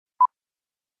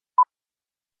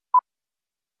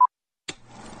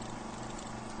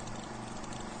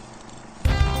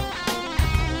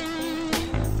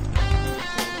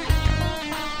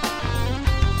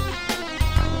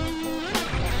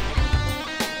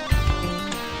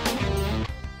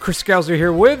Chris Scalzo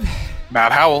here with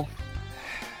Matt Howell.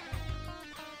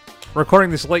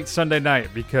 Recording this late Sunday night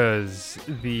because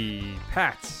the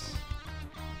Pats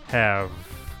have,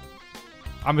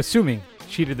 I'm assuming,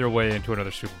 cheated their way into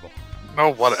another Super Bowl.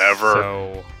 Oh, whatever.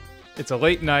 So it's a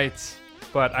late night,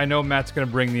 but I know Matt's going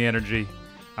to bring the energy.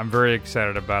 I'm very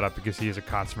excited about it because he is a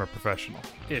consummate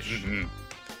professional-ish. Mm-hmm.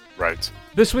 Right.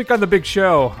 This week on The Big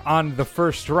Show, on the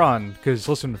first run, because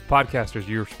listen, podcasters,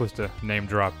 you're supposed to name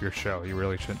drop your show. You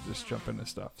really shouldn't just jump into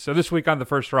stuff. So this week on the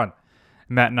first run,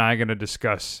 Matt and I are going to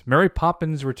discuss Mary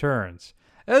Poppins Returns.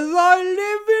 As I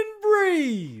live and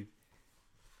breathe.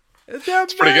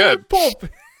 That's pretty good.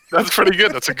 That's pretty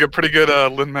good. That's a pretty good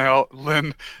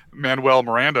Lin-Manuel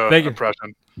Miranda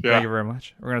impression. Yeah. Thank you very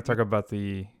much. We're going to talk about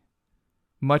the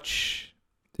much,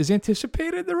 is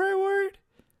anticipated the right word?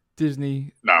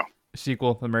 Disney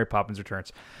sequel, The Mary Poppins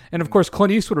Returns. And of course,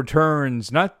 Clint Eastwood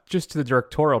returns not just to the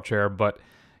directorial chair, but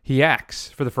he acts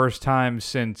for the first time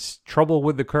since Trouble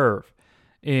with the Curve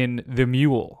in The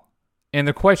Mule. And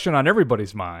the question on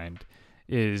everybody's mind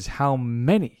is how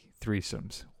many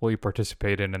threesomes will he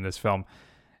participate in this film?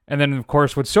 And then, of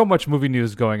course, with so much movie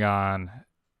news going on,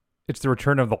 it's the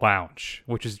return of the lounge,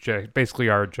 which is basically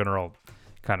our general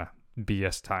kind of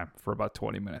BS time for about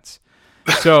 20 minutes.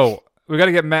 So we got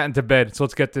to get Matt into bed, so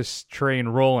let's get this train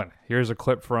rolling. Here's a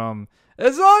clip from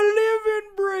As I Live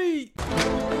and Breathe.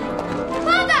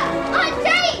 Father! Aunt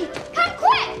Jane! Come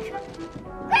quick!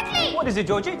 Quickly! What is it,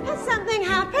 Georgie? Has something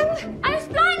happened? I was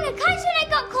flying a kite and I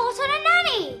got caught on a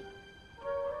nanny.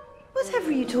 Whatever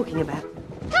are you talking about?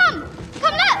 Come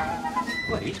look!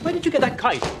 Wait, where did you get that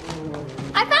kite?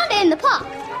 I found it in the park.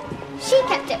 She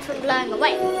kept it from blowing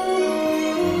away.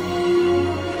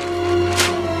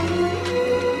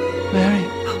 Mary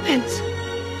Poppins.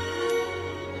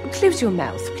 Close your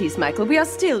mouth, please, Michael. We are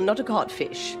still not a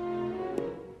codfish.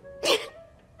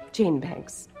 Jane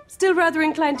Banks. Still rather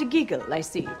inclined to giggle, I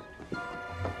see.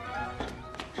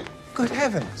 Good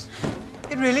heavens.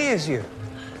 It really is you.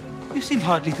 You seem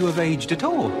hardly to have aged at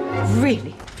all.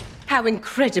 Really? How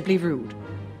incredibly rude.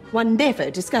 One never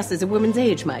discusses a woman's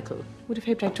age, Michael. Would have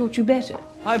hoped I taught you better.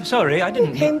 I'm sorry, I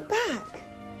didn't... You came back.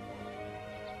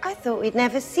 I thought we'd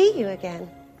never see you again.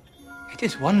 It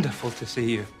is wonderful to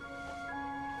see you.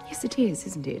 Yes, it is,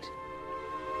 isn't it?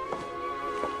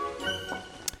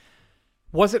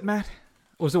 Was it, Matt?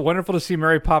 Was it wonderful to see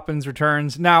Mary Poppins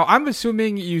Returns? Now, I'm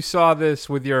assuming you saw this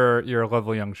with your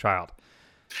lovely young child.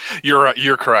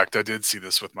 You're correct. I did see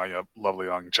this with my lovely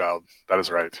young child. That is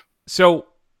right. So,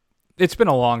 it's been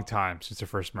a long time since the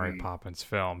first Mary Poppins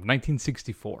film,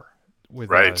 1964, with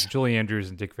Julie Andrews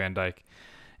and Dick Van Dyke,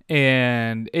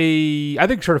 and I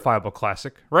think certifiable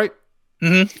classic, right?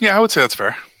 Mm-hmm. Yeah, I would say that's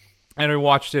fair. And we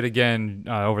watched it again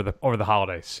over the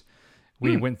holidays.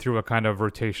 We went through a kind of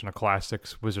rotation of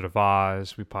classics, Wizard of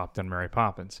Oz. We popped in Mary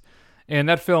Poppins, and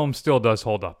that film still does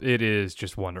hold up. It is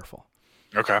just wonderful.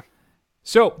 Okay.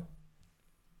 So,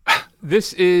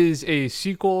 this is a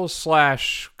sequel /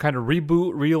 kind of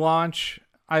reboot, relaunch,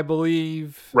 I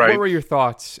believe. Right. What were your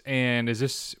thoughts? And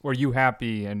were you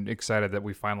happy and excited that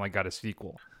we finally got a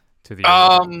sequel to the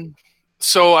original?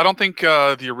 So I don't think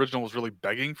the original was really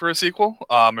begging for a sequel,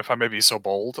 if I may be so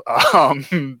bold. I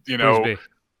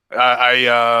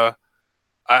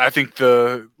think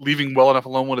the leaving well enough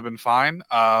alone would have been fine.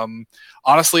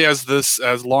 Honestly, as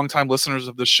longtime listeners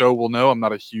of this show will know, I'm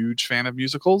not a huge fan of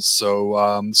musicals,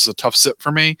 so this is a tough sit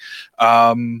for me.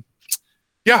 I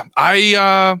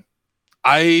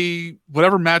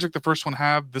whatever magic the first one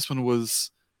had, this one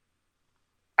was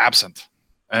absent,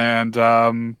 and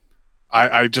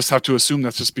I just have to assume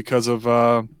that's just because of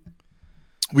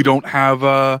we don't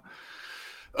have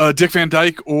Dick Van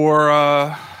Dyke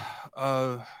or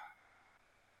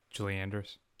Julie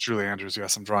Andrews. Julie Andrews,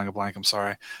 yes, I'm drawing a blank. I'm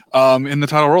sorry. In the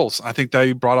title roles, I think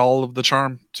they brought all of the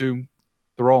charm to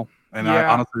the role, and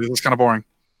honestly, it was kind of boring.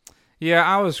 Yeah,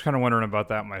 I was kind of wondering about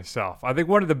that myself. I think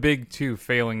one of the big two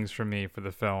failings for me for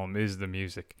the film is the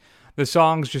music. The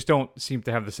songs just don't seem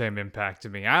to have the same impact to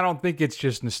me. I don't think it's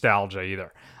just nostalgia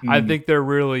either. I think there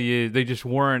really is. They just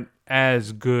weren't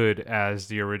as good as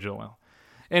the original.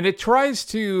 And it tries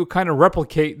to kind of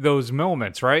replicate those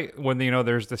moments, right? When,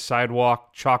 there's the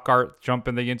sidewalk chalk art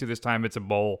jumping into, this time it's a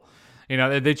bowl.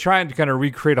 They try to kind of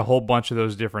recreate a whole bunch of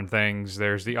those different things.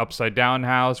 There's the upside down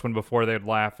house when before they'd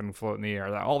laugh and float in the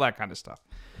air, all that kind of stuff.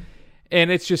 And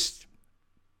it just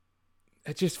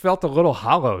felt a little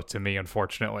hollow to me,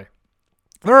 unfortunately.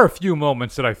 There are a few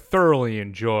moments that I thoroughly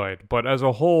enjoyed, but as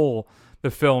a whole,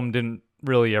 the film didn't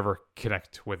really ever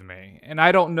connect with me. And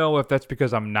I don't know if that's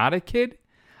because I'm not a kid.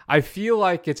 I feel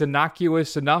like it's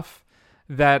innocuous enough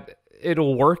that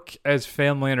it'll work as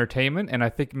family entertainment, and I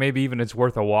think maybe even it's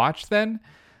worth a watch then.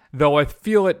 Though I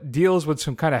feel it deals with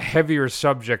some kind of heavier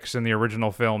subjects than the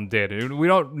original film did. We're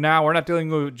not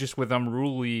dealing just with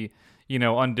unruly,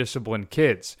 undisciplined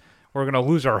kids. We're gonna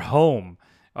lose our home,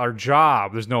 our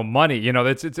job. There's no money.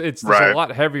 There's a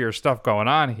lot heavier stuff going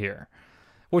on here.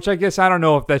 Which I guess I don't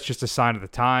know if that's just a sign of the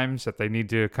times that they need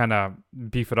to kind of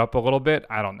beef it up a little bit.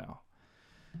 I don't know.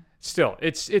 Still,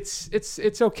 it's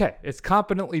okay. It's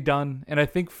competently done, and I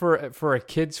think for a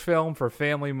kids film, for a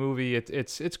family movie,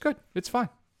 it's good. It's fine.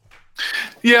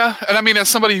 Yeah, and I mean, as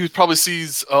somebody who probably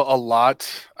sees a lot,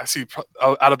 I see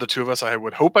out of the two of us, I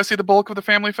would hope I see the bulk of the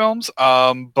family films.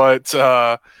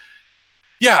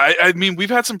 Yeah, I mean, we've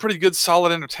had some pretty good,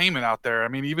 solid entertainment out there. I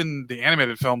mean, even the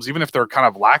animated films, even if they're kind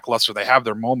of lackluster, they have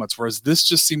their moments. Whereas this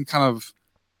just seemed kind of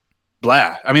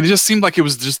blah. I mean, it just seemed like it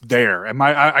was just there. And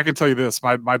I can tell you this: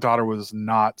 my daughter was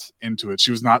not into it.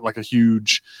 She was not like a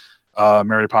huge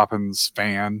Mary Poppins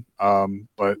fan.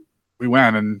 But we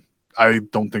went, and I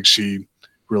don't think she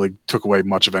really took away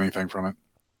much of anything from it.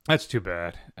 That's too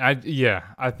bad. I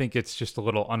think it's just a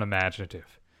little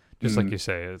unimaginative. Just like you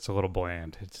say, it's a little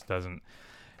bland. It doesn't.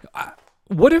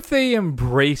 What if they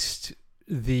embraced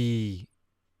the?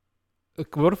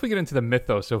 What if we get into the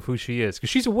mythos of who she is?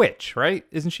 Because she's a witch, right?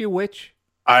 Isn't she a witch?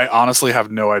 I honestly have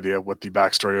no idea what the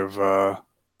backstory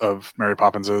of Mary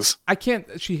Poppins is. I can't.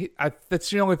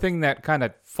 That's the only thing that kind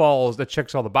of that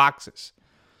checks all the boxes.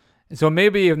 And so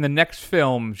maybe in the next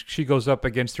film, she goes up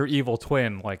against her evil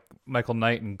twin, like Michael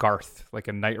Knight and Garth, like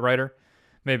a Knight Rider.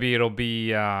 Maybe it'll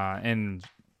be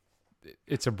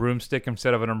it's a broomstick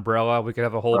instead of an umbrella. We could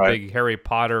have a whole big Harry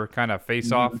Potter kind of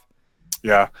face-off.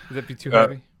 Yeah. Would that be too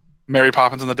heavy? Mary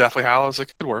Poppins and the Deathly Hallows,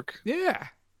 it could work. Yeah.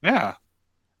 Yeah.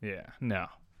 Yeah, no.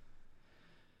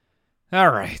 All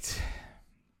right.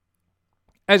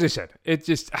 As I said,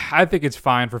 I think it's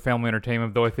fine for family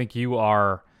entertainment, though I think you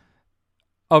are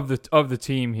of the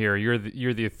team here. You're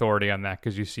the authority on that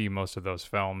because you see most of those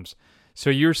films. So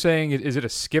you're saying, is it a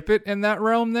skip it in that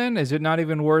realm then? Is it not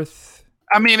even worth...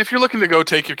 I mean, if you're looking to go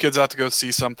take your kids out to go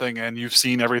see something and you've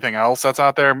seen everything else that's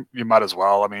out there, you might as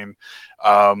well. I mean,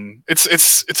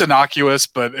 it's innocuous,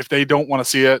 but if they don't want to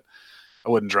see it, I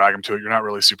wouldn't drag them to it. You're not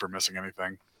really super missing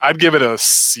anything. I'd give it a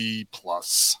C+.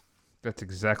 That's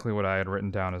exactly what I had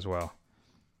written down as well.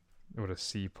 What a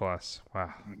C+. Wow.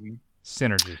 Mm-hmm.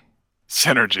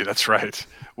 Synergy, that's right.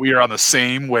 We are on the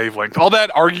same wavelength. All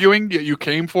that arguing you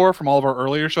came for from all of our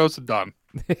earlier shows, done.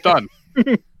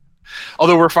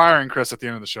 Although we're firing Chris at the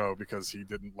end of the show because he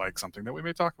didn't like something that we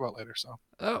may talk about later. So.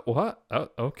 What? Oh,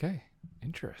 okay.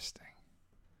 Interesting.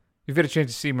 If you've had a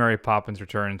chance to see Mary Poppins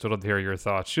Returns, I'd love to hear your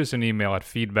thoughts. Shoot us an email at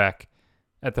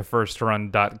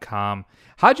feedback@thefirstrun.com.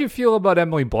 How'd you feel about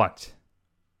Emily Blunt?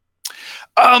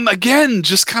 Again,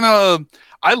 just kind of...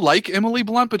 I like Emily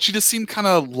Blunt, but she just seemed kind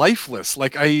of lifeless.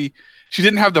 She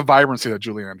didn't have the vibrancy that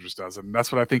Julie Andrews does. And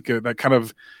that's what I think that kind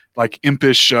of like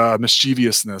impish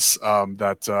mischievousness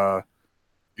that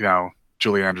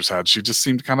Julie Andrews had. She just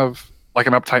seemed kind of like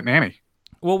an uptight nanny.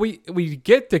 Well, we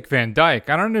get Dick Van Dyke.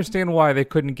 I don't understand why they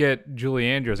couldn't get Julie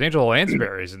Andrews. Angela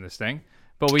Lansbury's in this thing,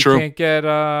 but we can't get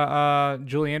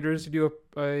Julie Andrews to do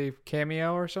a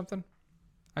cameo or something.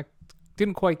 I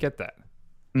didn't quite get that.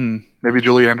 Maybe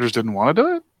Julie Andrews didn't want to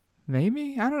do it?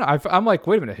 Maybe. I don't know. I'm like,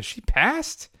 wait a minute. Has she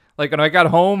passed? Like, when I got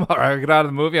home or I got out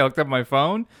of the movie, I looked up my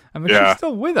phone. I mean, she's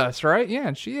still with us, right? Yeah,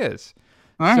 and she is.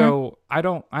 So I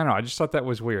don't know. I just thought that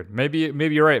was weird. Maybe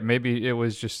you're right. Maybe it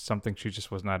was just something she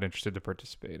just was not interested to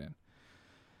participate in.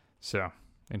 So,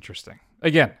 interesting.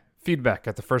 Again,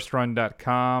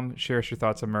 feedback@thefirstrun.com. Share us your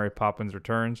thoughts on Mary Poppins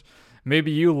Returns.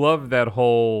 Maybe you love that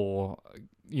whole...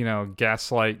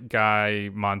 gaslight guy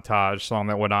montage song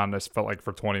that went on. This felt like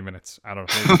for 20 minutes. I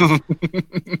don't know.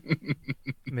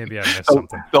 Maybe I missed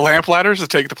something. The lamp ladders that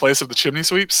take the place of the chimney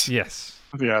sweeps? Yes.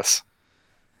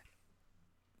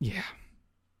 Yeah.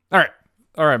 All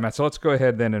right, Matt. So let's go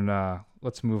ahead then and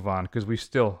let's move on because we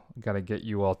still got to get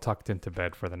you all tucked into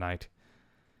bed for the night.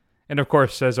 And of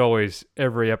course, as always,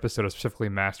 every episode is specifically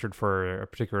mastered for a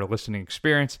particular listening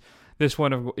experience. This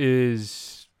one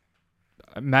is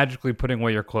magically putting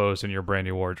away your clothes in your brand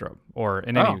new wardrobe or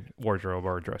in any wardrobe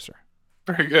or dresser.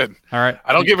 Very good. All right.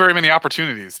 I don't get very many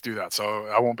opportunities to do that, so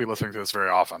I won't be listening to this very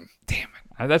often. Damn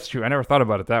it. That's true. I never thought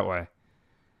about it that way.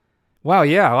 Wow,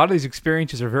 yeah. A lot of these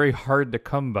experiences are very hard to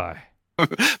come by.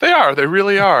 They are. They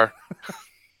really are.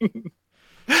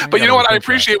 But you know what? I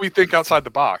appreciate we think outside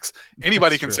the box.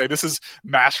 Anybody can say this is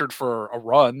mastered for a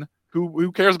run.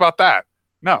 Who cares about that?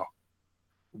 No.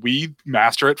 We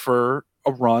master it for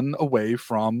a run away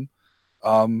from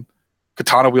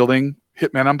katana wielding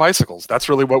hitmen on bicycles. That's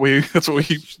really what we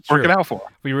work it out for.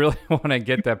 We really want to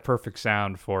get that perfect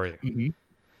sound for you. Mm-hmm.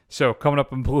 So coming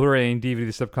up on Blu-ray and DVD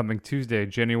this upcoming Tuesday,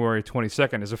 January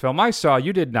 22nd, is a film I saw,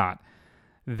 you did not,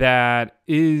 that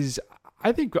is,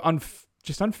 I think,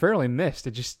 just unfairly missed.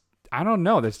 I don't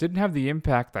know. This didn't have the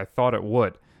impact I thought it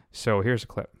would. So here's a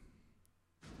clip.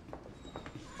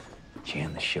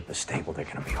 Jan, the ship is stable. They're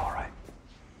going to be all right.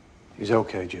 He's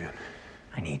okay, Jan.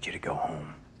 I need you to go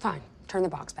home. Fine. Turn the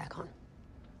box back on.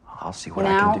 I'll see what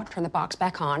I can do. Turn the box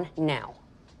back on now.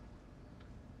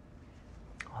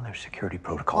 Oh, there's security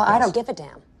protocol. Well, I don't give a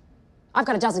damn. I've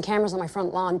got a dozen cameras on my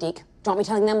front lawn, Deke. Do you want me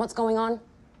telling them what's going on?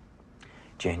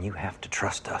 Jan, you have to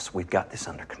trust us. We've got this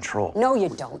under control. No, you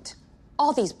don't.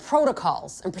 All these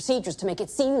protocols and procedures to make it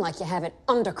seem like you have it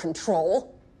under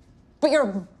control. But you're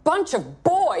a bunch of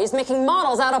boys making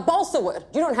models out of balsa wood.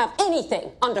 You don't have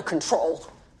anything under control.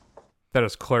 That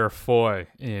is Claire Foy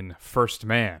in First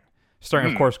Man,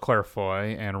 starring, of course, Claire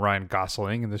Foy and Ryan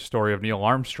Gosling in the story of Neil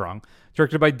Armstrong,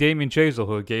 directed by Damien Chazelle,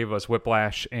 who gave us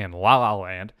Whiplash and La La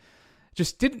Land.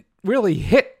 Just didn't really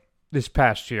hit this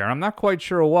past year, and I'm not quite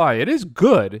sure why. It is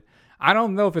good. I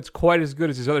don't know if it's quite as good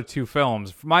as his other two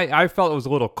films. I felt it was a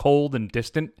little cold and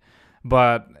distant,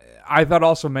 but I thought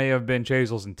also may have been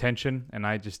Chazelle's intention, and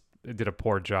I just did a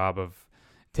poor job of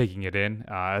taking it in.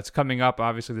 It's coming up,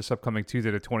 obviously, this upcoming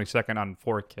Tuesday, the 22nd, on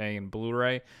 4K and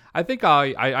Blu-ray. I think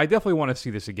I definitely want to see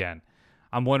this again.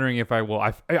 I'm wondering if I will.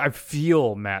 I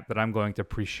feel, Matt, that I'm going to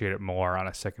appreciate it more on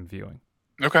a second viewing.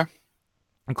 Okay.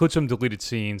 Include some deleted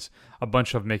scenes, a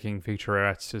bunch of making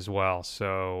featurettes as well,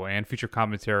 and feature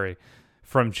commentary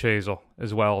from Chazelle,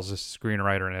 as well as the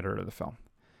screenwriter and editor of the film.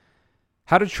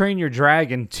 How to Train Your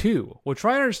Dragon 2, which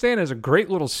I understand is a great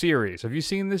little series. Have you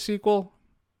seen this sequel?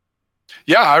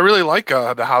 Yeah, I really like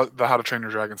the How to Train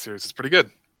Your Dragon series. It's pretty good.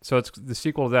 So it's the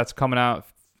sequel that's coming out,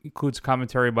 includes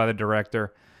commentary by the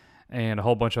director and a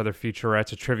whole bunch of other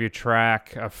featurettes, a trivia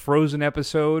track, a Frozen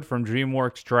episode from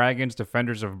DreamWorks Dragons,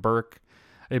 Defenders of Berk,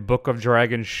 a Book of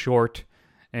Dragons short,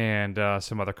 and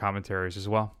some other commentaries as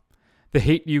well. The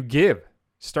Hate You Give.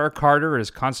 Star Carter is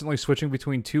constantly switching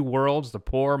between two worlds, the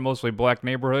poor, mostly black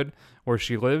neighborhood where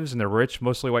she lives and the rich,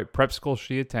 mostly white prep school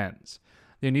she attends.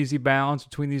 The uneasy balance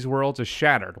between these worlds is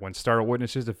shattered when Star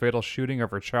witnesses the fatal shooting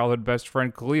of her childhood best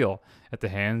friend Khalil at the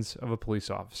hands of a police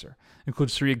officer.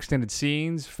 Includes 3 extended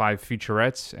scenes, 5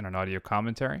 featurettes, and an audio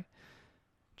commentary.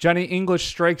 Johnny English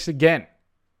Strikes Again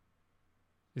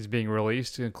is being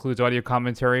released. It includes audio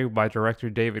commentary by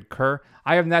director David Kerr.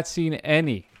 I have not seen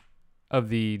any of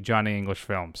the Johnny English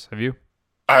films. Have you?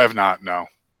 I have not, no.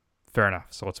 Fair enough.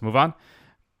 So let's move on.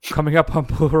 Coming up on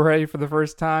Blu-ray for the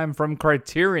first time from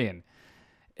Criterion.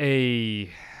 I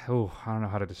don't know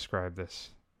how to describe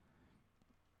this.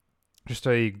 Just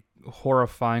a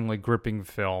horrifyingly gripping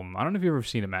film. I don't know if you've ever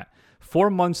seen it, Matt. 4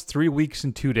 months, 3 weeks,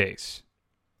 and 2 days.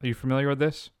 Are you familiar with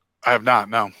this? I have not,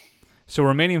 no. So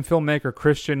Romanian filmmaker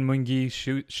Christian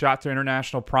Mungi shot to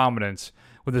international prominence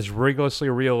with his rigorously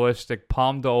realistic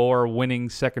Palme d'Or winning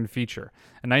second feature.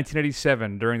 In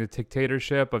 1987, during the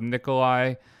dictatorship of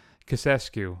Nicolae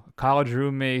Ceausescu, college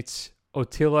roommates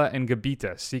Otila and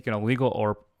Gabita seek an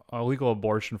illegal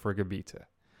abortion for Gabita.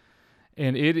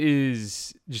 And it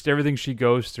is just everything she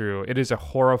goes through. It is a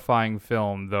horrifying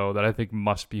film, though, that I think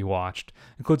must be watched.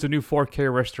 It includes a new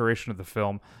 4K restoration of the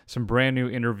film, some brand new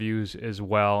interviews as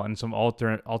well, and some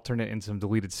alternate and some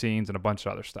deleted scenes and a bunch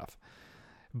of other stuff.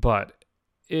 But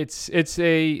it's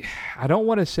I don't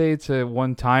want to say it's a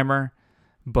one-timer,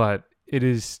 but it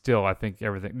is still, I think,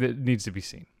 everything that needs to be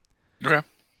seen. Okay.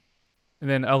 And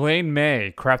then Elaine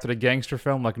May crafted a gangster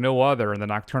film like no other in the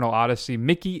Nocturnal Odyssey,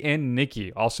 Mickey and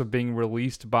Nicky, also being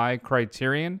released by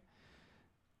Criterion.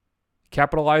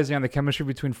 Capitalizing on the chemistry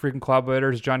between frequent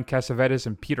collaborators John Cassavetes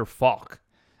and Peter Falk.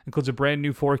 Includes a brand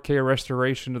new 4K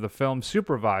restoration of the film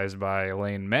supervised by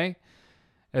Elaine May,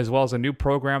 as well as a new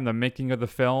program, The Making of the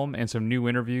Film, and some new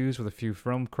interviews with a few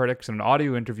film critics and an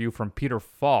audio interview from Peter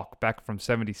Falk back from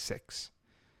 '76.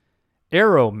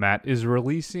 Arrow, Matt, is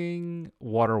releasing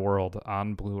Waterworld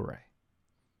on Blu-ray.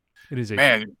 It is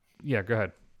yeah, go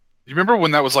ahead. You remember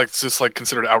when that was just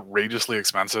considered outrageously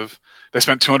expensive? They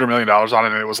spent $200 million on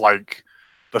it, and it was like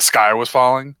the sky was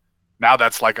falling. Now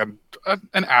that's like an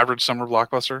average summer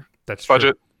blockbuster. That's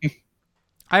budget.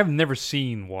 I have never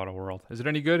seen Waterworld. Is it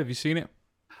any good? Have you seen it?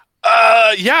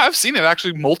 Yeah, I've seen it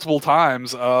actually multiple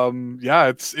times. Yeah,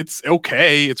 it's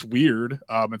okay. It's weird.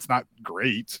 It's not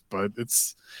great, but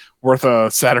it's worth a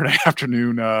Saturday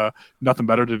afternoon, nothing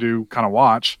better to do kind of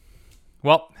watch.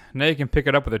 Well, now you can pick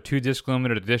it up with a 2-disc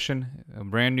limited edition, a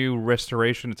brand new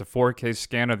restoration. It's a 4K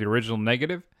scan of the original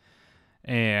negative.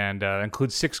 And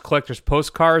includes 6 collector's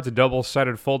postcards, a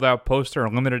double-sided fold-out poster, a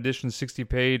limited edition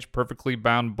 60-page perfectly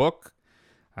bound book.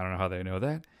 I don't know how they know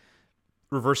that.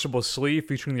 Reversible sleeve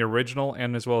featuring the original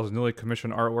and as well as newly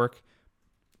commissioned artwork.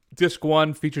 Disc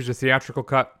 1 features a theatrical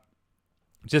cut.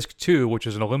 Disc 2, which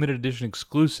is an limited edition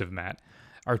exclusive, Matt,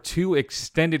 are 2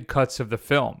 extended cuts of the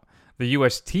film. The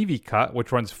US TV cut,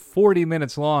 which runs 40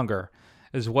 minutes longer,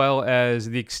 as well as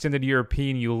the extended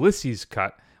European Ulysses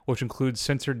cut, which includes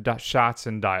censored shots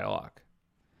and dialogue.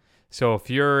 So if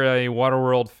you're a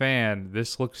Waterworld fan,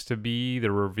 this looks to be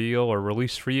the reveal or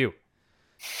release for you.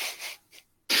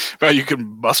 Well, you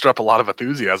can muster up a lot of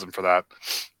enthusiasm for that.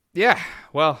 Yeah,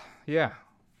 well, yeah.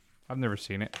 I've never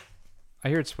seen it. I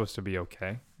hear it's supposed to be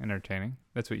okay, entertaining.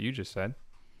 That's what you just said.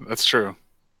 That's true.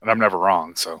 And I'm never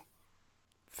wrong, so.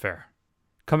 Fair.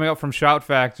 Coming up from Shout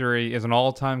Factory is an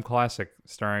all-time classic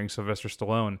starring Sylvester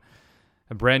Stallone.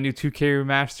 A brand new 2K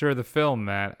remaster of the film,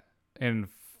 Matt. And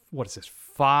what is this?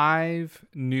 5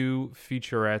 new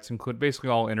featurettes, include basically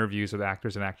all interviews with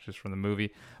actors and actresses from the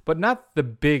movie, but not the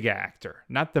big actor,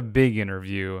 not the big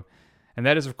interview. And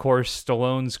that is, of course,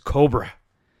 Stallone's Cobra,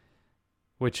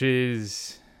 which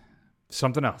is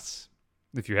something else.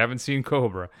 If you haven't seen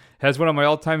Cobra, it has one of my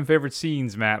all-time favorite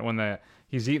scenes, Matt, when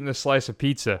he's eating the slice of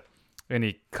pizza and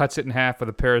he cuts it in half with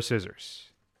a pair of scissors.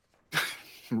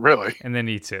 Really? And then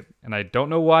eats it. And I don't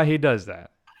know why he does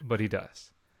that, but he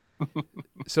does.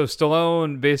 So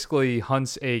Stallone basically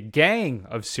hunts a gang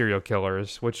of serial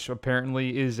killers, which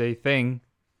apparently is a thing.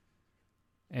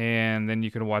 And then you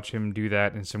can watch him do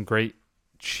that in some great,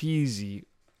 cheesy,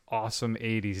 awesome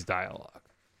 80s dialogue.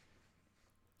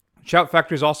 Shout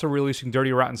Factory is also releasing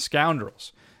Dirty Rotten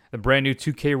Scoundrels, the brand new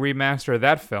 2K remaster of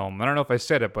that film. I don't know if I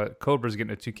said it, but Cobra's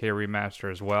getting a 2K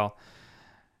remaster as well.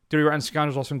 Dirty Rotten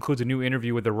Scoundrels also includes a new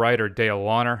interview with the writer Dale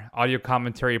Launer, audio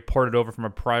commentary ported over from a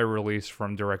prior release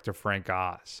from director Frank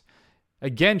Oz.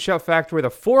 Again, Shout Factory with a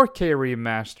 4K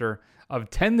remaster of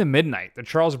 10 to Midnight, the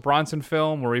Charles Bronson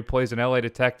film where he plays an LA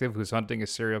detective who's hunting a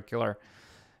serial killer.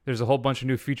 There's a whole bunch of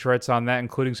new featurettes on that,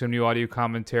 including some new audio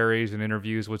commentaries and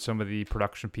interviews with some of the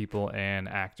production people and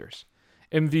actors.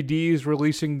 MVD is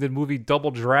releasing the movie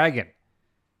Double Dragon.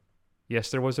 Yes,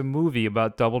 there was a movie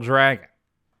about Double Dragon.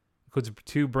 Includes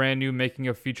 2 brand new making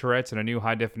of featurettes and a new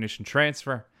high-definition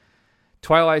transfer.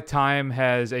 Twilight Time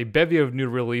has a bevy of new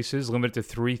releases, limited to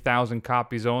 3,000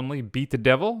 copies only. Beat the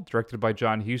Devil, directed by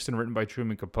John Huston, written by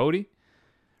Truman Capote.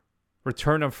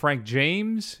 Return of Frank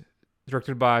James,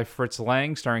 directed by Fritz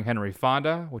Lang, starring Henry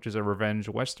Fonda, which is a revenge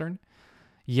western.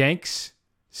 Yanks,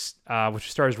 which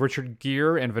stars Richard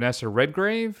Gere and Vanessa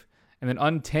Redgrave. And then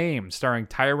Untamed, starring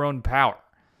Tyrone Power.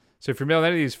 So if you're familiar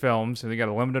with any of these films, and they got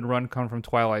a limited run coming from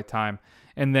Twilight Time.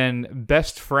 And then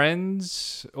Best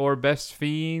Friends or Best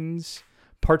Fiends,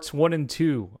 Parts 1 and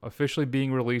 2, officially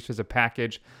being released as a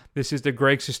package. This is the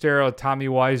Greg Sestero, Tommy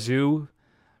Wiseau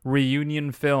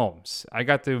reunion films. I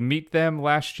got to meet them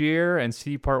last year and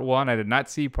see Part 1. I did not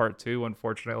see Part 2,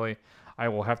 unfortunately. I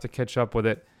will have to catch up with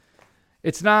it.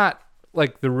 It's not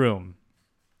like The Room,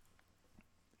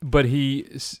 but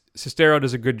Sestero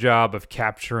does a good job of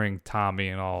capturing Tommy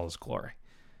in all his glory.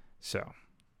 So,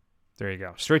 there you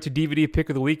go. Straight to DVD pick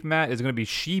of the week, Matt, is going to be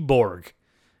She-Borg.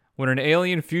 When an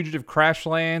alien fugitive crash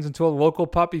lands into a local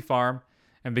puppy farm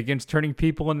and begins turning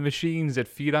people into machines that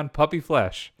feed on puppy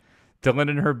flesh, Dylan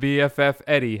and her BFF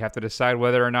Eddie have to decide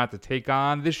whether or not to take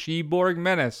on the She-Borg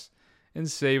menace and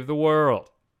save the world.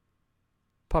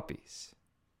 Puppies.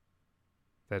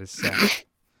 That is sad.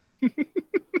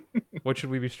 What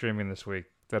should we be streaming this week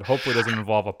that hopefully doesn't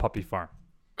involve a puppy farm?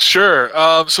 Sure.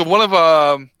 So one of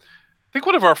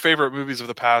our favorite movies of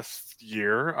the past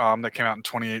year that came out in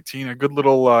 2018, a good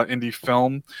little indie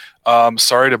film,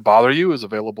 Sorry to Bother You, is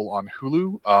available on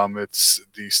Hulu. It's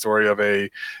the story of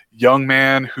a young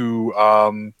man who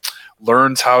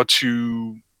learns how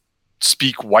to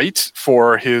speak white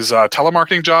for his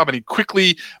telemarketing job, and he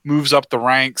quickly moves up the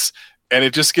ranks, and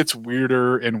it just gets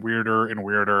weirder and weirder and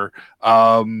weirder.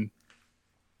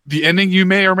 The ending you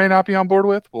may or may not be on board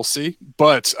with. We'll see.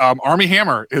 But Armie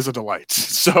Hammer is a delight.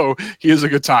 So he is a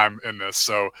good time in this.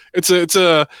 So it's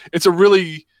a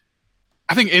really,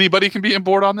 I think anybody can be on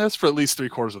board on this for at least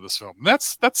 3/4 of this film.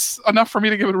 That's enough for me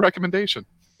to give it a recommendation.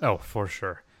 Oh, for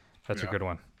sure. That's a good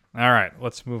one. All right,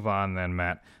 let's move on then,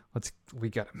 Matt. We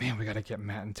got to get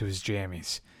Matt into his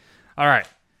jammies. All right.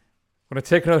 I'm going to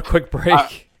take another quick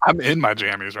break. I'm in my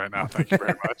jammies right now. Thank you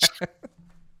very much.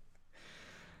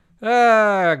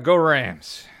 Go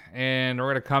Rams. And we're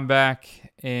going to come back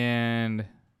and...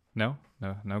 No,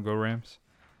 go Rams.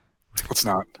 Let's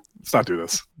not do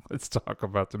this. Let's talk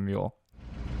about the Mule.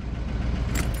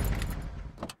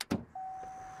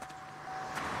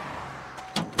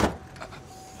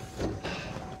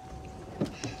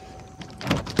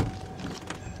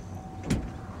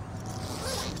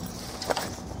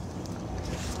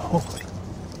 Holy.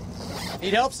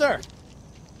 Need help, sir?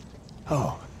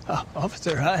 Oh,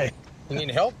 officer, hi. You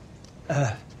need help?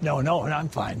 No, I'm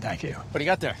fine, thank you. What do you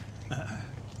got there?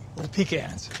 Well,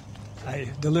 pecans.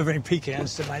 Delivering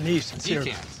pecans to my niece.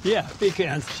 Pecans? Yeah,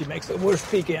 pecans. She makes the worst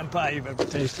pecan pie you've ever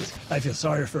tasted. I feel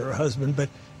sorry for her husband,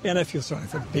 and I feel sorry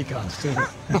for the pecans, too.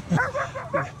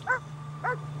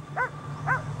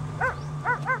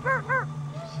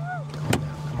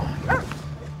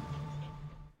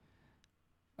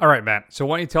 All right, Matt. So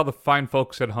why don't you tell the fine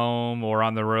folks at home or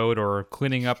on the road or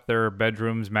cleaning up their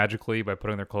bedrooms magically by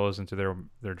putting their clothes into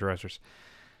their dressers,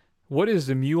 what is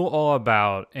the Mule all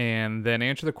about? And then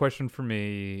answer the question for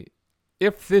me,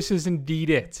 if this is indeed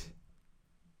it,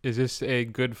 is this a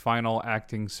good final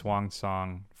acting swan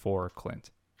song for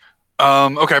Clint?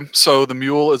 Okay, so the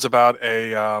Mule is about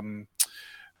a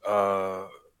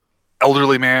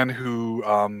elderly man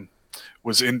who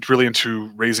was really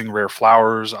into raising rare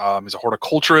flowers. He's a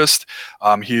horticulturist.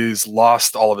 He's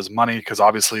lost all of his money because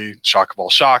obviously, shock of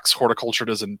all shocks, horticulture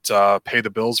doesn't pay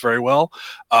the bills very well.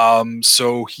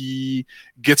 So he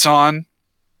gets on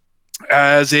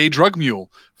as a drug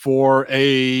mule for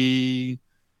a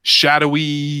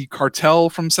shadowy cartel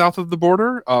from south of the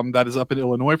border that is up in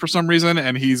Illinois for some reason,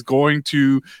 and he's going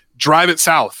to drive it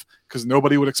south because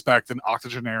nobody would expect an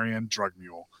octogenarian drug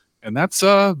mule. And that's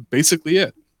basically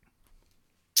it.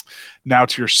 Now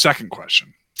to your second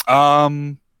question.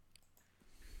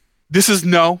 This is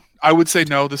no. I would say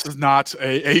no. This is not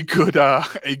a good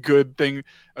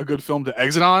film to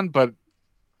exit on. But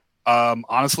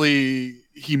honestly,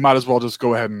 he might as well just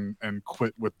go ahead and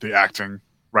quit with the acting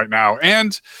right now.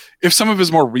 And if some of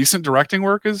his more recent directing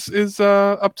work is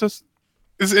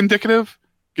indicative,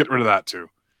 get rid of that too.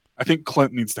 I think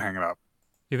Clint needs to hang it up.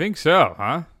 You think so,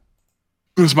 huh?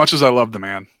 As much as I love the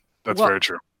man, that's very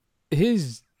true.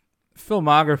 His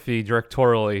filmography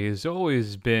directorially has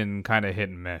always been kind of hit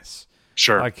and miss.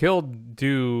 Sure. Like he'll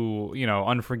do,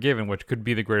 Unforgiven, which could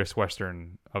be the greatest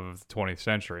Western of the 20th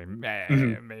century,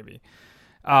 maybe.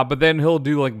 But then he'll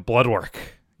do like Bloodwork,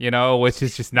 which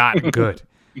is just not good.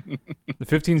 The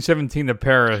 1517 to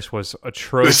Paris was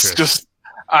atrocious. It's just,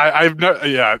 oh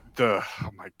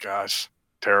my gosh.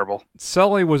 Terrible.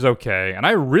 Sully was okay, and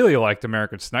I really liked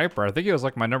American Sniper. I think it was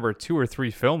like my number 2 or 3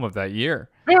 film of that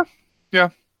year. Yeah.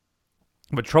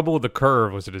 But Trouble with the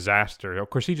Curve was a disaster.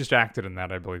 Of course, he just acted in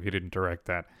that, I believe. He didn't direct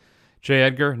that. J.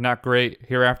 Edgar, not great.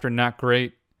 Hereafter, not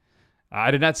great.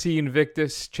 I did not see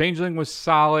Invictus. Changeling was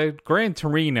solid. Gran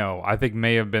Torino, I think,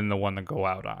 may have been the one to go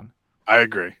out on. I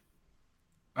agree.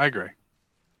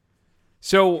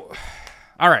 So,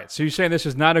 all right. So you're saying this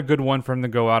is not a good one for him to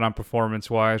go out on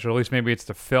performance-wise, or at least maybe it's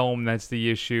the film that's the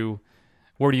issue.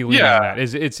 Where do you lean on that?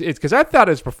 It's because I thought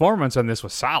his performance on this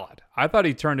was solid. I thought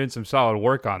he turned in some solid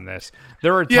work on this.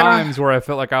 There were times where I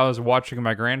felt like I was watching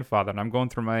my grandfather, and I'm going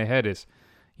through my head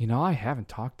I haven't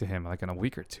talked to him like in a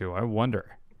week or two. I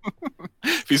wonder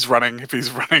if he's running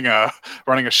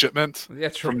a shipment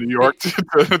from New York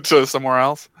to somewhere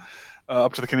else,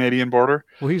 up to the Canadian border.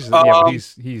 Well, he's in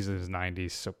his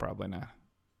 90s, so probably not.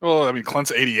 Well, I mean,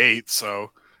 Clint's 88,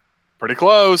 so pretty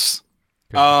close.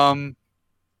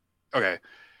 Okay.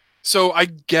 So I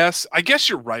guess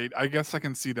you're right. I guess I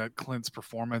can see that Clint's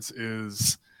performance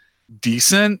is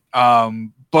decent.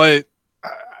 But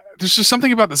there's just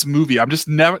something about this movie. I'm just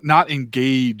not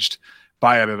engaged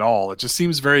by it at all. It just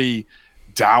seems very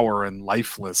dour and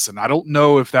lifeless. And I don't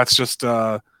know if that's just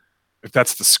if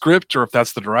that's the script or if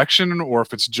that's the direction or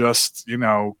if it's just,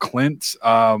 Clint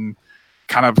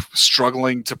kind of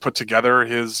struggling to put together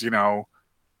his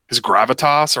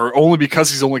gravitas, or only because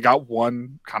he's only got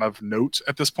one kind of note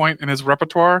at this point in his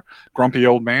repertoire, grumpy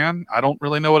old man. I don't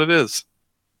really know what it is.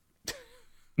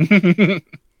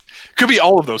 Could be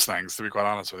all of those things, to be quite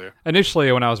honest with you.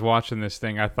 Initially, when I was watching this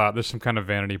thing, I thought there's some kind of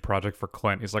vanity project for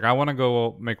Clint. He's like, I want to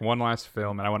go make one last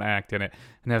film and I want to act in it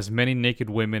and have as many naked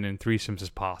women and threesomes as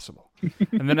possible.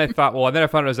 And then I thought, I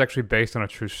found it was actually based on a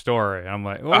true story. And I'm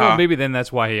like, maybe then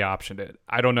that's why he optioned it.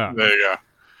 I don't know. There you go.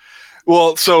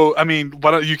 Well, so, I mean, why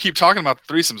don't you keep talking about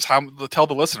threesomes? Tell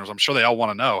the listeners. I'm sure they all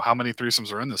want to know how many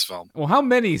threesomes are in this film. Well, how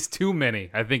many is too many,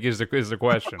 I think is the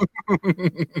question.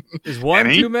 Is one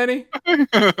too many?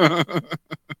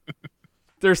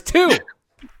 There's 2.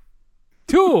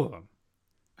 2 of them.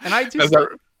 And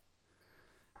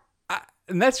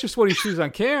and that's just what he sees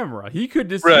on camera.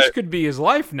 This could be his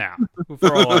life now,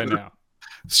 for all I know.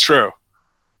 It's true.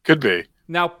 Could be.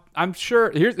 Now, I'm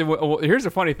sure, here's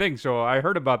the funny thing. So I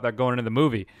heard about that going into the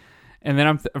movie. And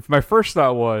then my first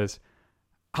thought was,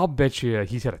 I'll bet you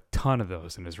he's had a ton of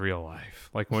those in his real life.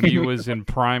 Like when he was in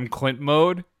prime Clint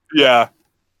mode. Yeah.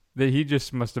 That he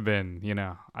just must have been,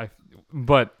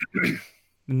 but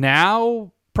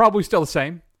Now, probably still the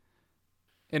same.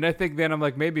 And I think then I'm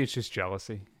like, maybe it's just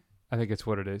jealousy. I think it's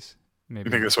what it is. Maybe.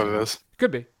 You think that's what it is?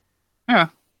 Could be. Yeah.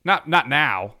 Not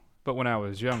now, but when I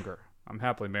was younger. I'm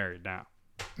happily married now.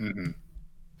 Mm-hmm.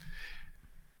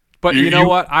 But you know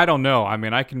what? I don't know. I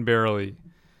mean, I can barely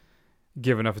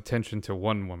give enough attention to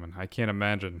one woman. I can't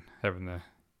imagine having the...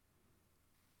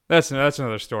 That's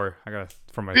another story I got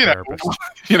from my therapist.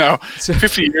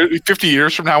 50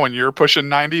 years from now when you're pushing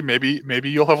 90, maybe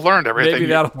you'll have learned everything. Maybe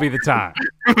that'll be the time.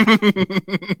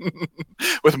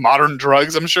 With modern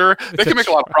drugs, I'm sure they can make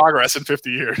a lot of progress in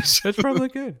 50 years. That's probably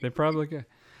good. They probably good.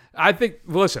 I think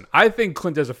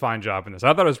Clint does a fine job in this.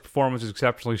 I thought his performance was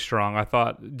exceptionally strong. I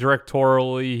thought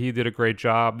directorially he did a great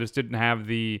job. This didn't have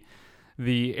the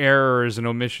errors and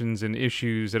omissions and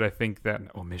issues that I think that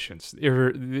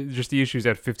just the issues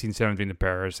that 1517 The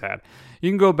Paris had.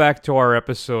 You can go back to our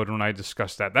episode when I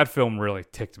discussed that. That film really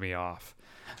ticked me off.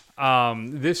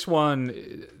 This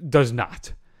one does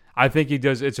not. I think he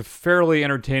does. It's a fairly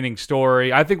entertaining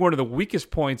story. I think one of the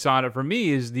weakest points on it for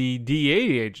me is the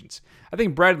DEA agents. I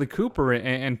think Bradley Cooper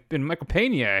and Michael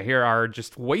Pena here are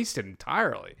just wasted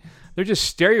entirely. They're just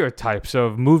stereotypes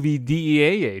of movie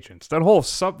DEA agents. That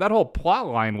whole plot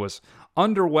line was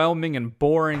underwhelming and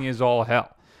boring as all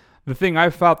hell. The thing I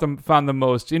found the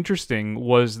most interesting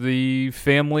was the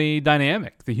family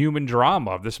dynamic, the human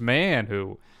drama of this man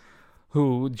who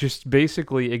just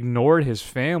basically ignored his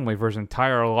family for his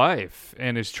entire life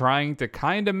and is trying to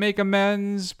kind of make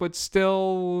amends, but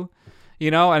still,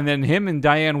 and then him and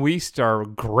Diane Wiest are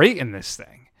great in this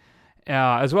thing,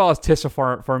 as well as Tissa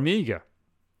Farmiga.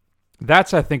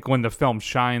 That's, I think, when the film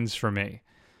shines for me,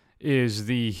 is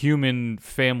the human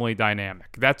family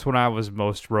dynamic. That's when I was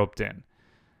most roped in.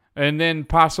 And then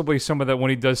possibly when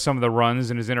he does some of the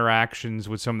runs and his interactions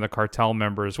with some of the cartel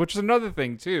members, which is another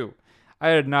thing, too,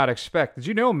 I did not expect. Did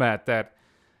you know, Matt, that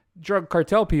drug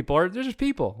cartel people they're just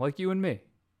people like you and me?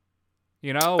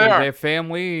 They have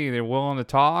family, they're willing to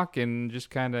talk and just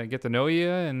kind of get to know you,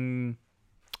 and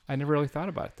I never really thought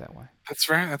about it that way. That's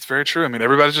very true. I mean,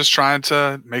 everybody's just trying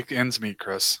to make ends meet,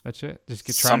 Chris. That's it.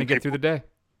 Just trying to get through the day.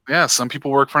 Yeah, some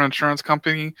people work for an insurance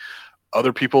company.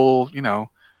 Other people,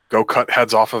 go cut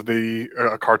heads off of the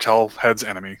cartel head's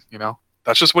enemy.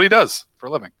 That's just what he does for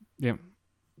a living. Yeah.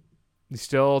 He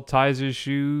still ties his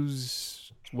shoes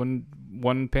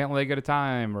one pant leg at a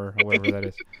time or whatever that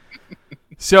is.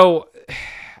 So,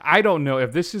 I don't know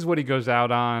if this is what he goes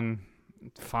out on.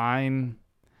 Fine.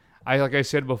 Like I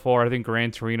said before, I think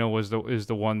Gran Torino is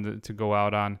the one to go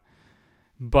out on,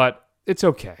 but it's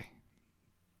okay.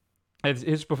 I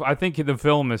think the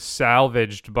film is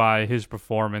salvaged by his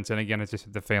performance, and again, it's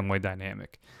just the family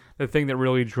dynamic. The thing that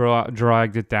really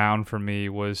dragged it down for me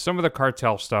was some of the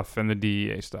cartel stuff and the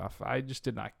DEA stuff. I just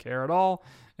did not care at all,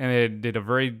 and it did a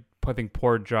very, I think,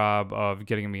 poor job of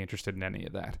getting me interested in any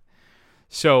of that.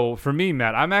 So for me,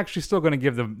 Matt, I'm actually still going to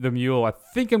give the Mule. I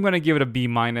think I'm going to give it a B-.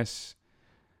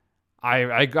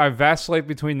 I vacillate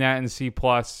between that and C+,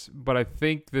 but I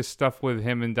think this stuff with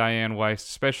him and Diane Wiest,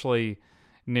 especially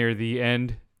near the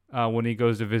end when he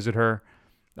goes to visit her,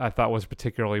 I thought was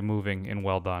particularly moving and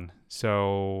well done.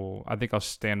 So I think I'll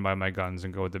stand by my guns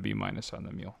and go with the B- on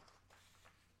the Mule.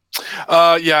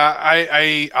 Yeah,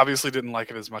 I obviously didn't like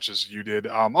it as much as you did,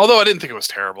 although I didn't think it was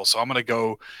terrible. So I'm going to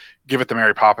go give it the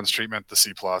Mary Poppins treatment, the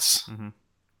C+. Mm-hmm.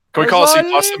 Can we call it C+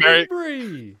 the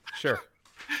Mary? Sure.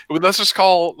 Let's just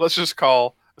call a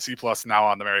C+ now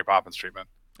on the Mary Poppins treatment.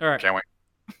 All right. Can't wait.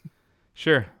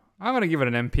 Sure. I'm going to give it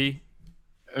an MP.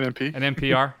 An MP? An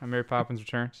NPR, a Mary Poppins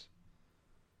Returns.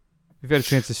 If you've had a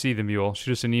chance to see the Mule,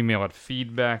 shoot us an email at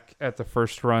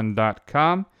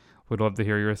feedback@thefirstrun.com. We'd love to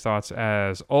hear your thoughts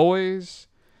as always.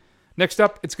 Next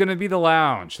up, it's going to be The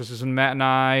Lounge. This is when Matt and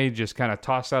I just kind of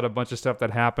tossed out a bunch of stuff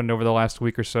that happened over the last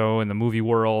week or so in the movie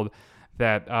world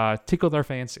that tickled our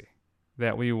fancy,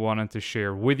 that we wanted to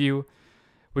share with you.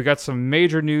 We got some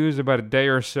major news about a day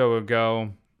or so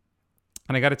ago.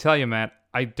 And I got to tell you, Matt,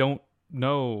 I don't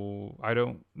know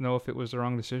if it was the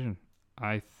wrong decision.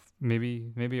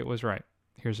 Maybe it was right.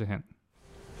 Here's a hint.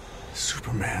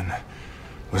 Superman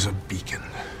was a beacon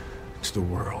to the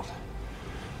world.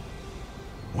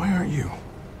 Why aren't you?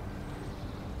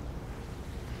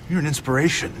 You're an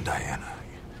inspiration, Diana.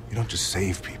 You don't just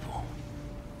save people.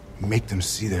 You make them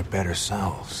see their better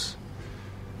selves.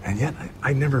 And yet,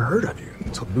 I never heard of you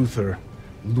until Luther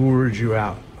lured you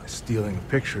out by stealing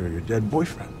a picture of your dead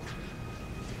boyfriend.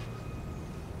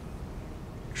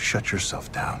 You shut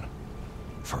yourself down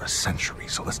for a century,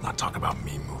 so let's not talk about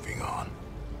me moving on.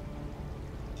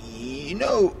 You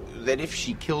know that if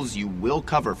she kills you, we'll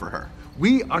cover for her.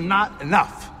 We are not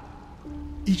enough.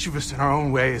 Each of us in our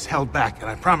own way is held back, and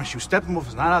I promise you, Steppenwolf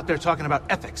is not out there talking about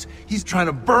ethics. He's trying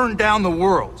to burn down the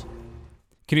world.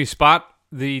 Can you spot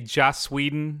the Joss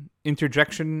Whedon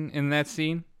interjection in that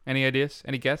scene? Any ideas?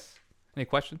 Any guess? Any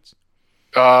questions?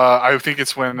 I think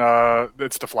it's when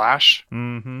it's the Flash.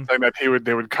 Mm-hmm. Saying that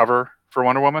they would cover for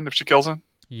Wonder Woman if she kills him.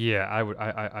 Yeah,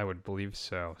 I would believe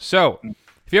so. So,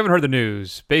 if you haven't heard the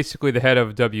news, basically the head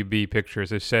of WB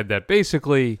Pictures has said that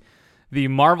basically the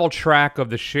Marvel track of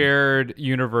the shared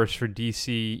universe for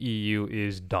DCEU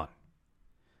is done.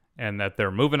 And that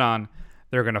they're moving on.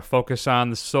 They're going to focus on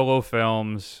the solo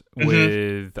films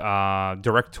with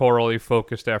directorially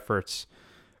focused efforts.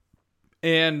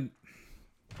 And,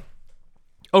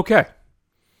 okay.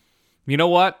 You know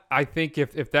what? I think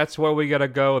if that's where we got to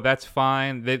go, that's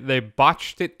fine. They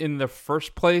botched it in the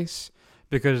first place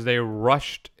because they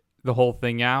rushed the whole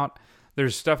thing out.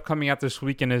 There's stuff coming out this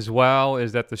weekend as well,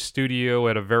 is that the studio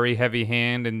had a very heavy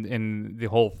hand in the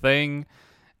whole thing,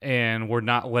 and we're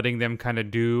not letting them kind of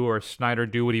do, or Snyder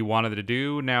do what he wanted to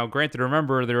do. Now, granted,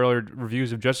 remember, the earlier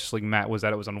reviews of Justice League, Matt, was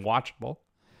that it was unwatchable.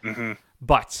 Mm-hmm.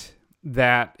 But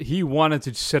that he wanted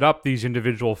to set up these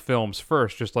individual films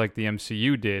first, just like the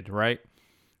MCU did, right?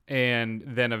 And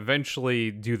then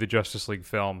eventually do the Justice League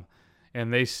film.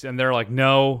 And they're like,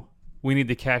 no, we need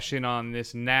to cash in on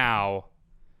this now.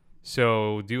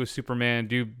 So do a Superman,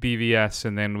 do BVS,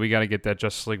 and then we got to get that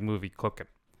Justice League movie cooking.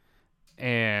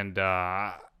 And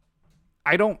I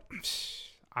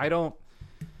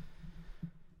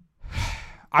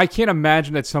can't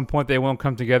imagine at some point they won't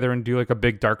come together and do like a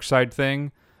big dark side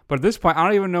thing. But at this point, I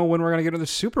don't even know when we're going to get another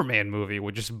Superman movie,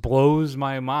 which just blows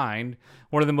my mind.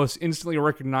 One of the most instantly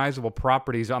recognizable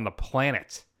properties on the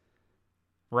planet.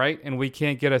 Right? And we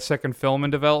can't get a second film in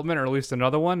development, or at least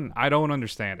another one? I don't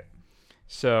understand it.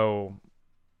 So,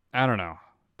 I don't know.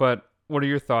 But what are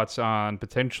your thoughts on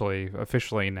potentially,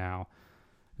 officially now,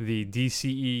 the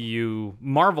DCEU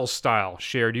Marvel-style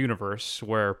shared universe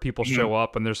where people show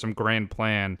up and there's some grand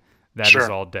plan that is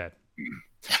all dead?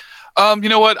 You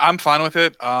know what? I'm fine with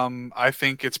it. I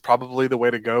think it's probably the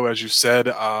way to go. As you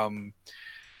said,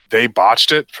 they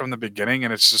botched it from the beginning,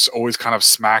 and it's just always kind of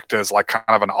smacked as like kind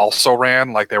of an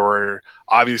also-ran. Like they were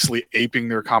obviously aping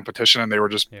their competition, and they were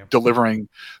just delivering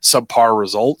subpar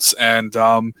results. And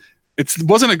it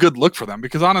wasn't a good look for them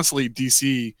because honestly,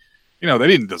 DC, they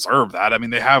didn't deserve that. I mean,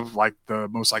 they have like the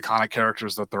most iconic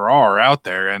characters that there are out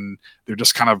there, and they're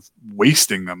just kind of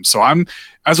wasting them. So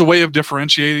as a way of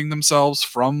differentiating themselves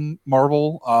from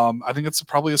Marvel, I think it's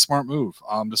probably a smart move.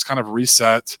 Just kind of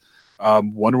reset.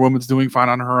 Wonder Woman's doing fine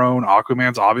on her own.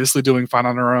 Aquaman's obviously doing fine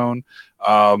on her own.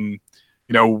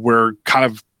 We're kind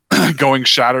of going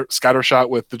scattershot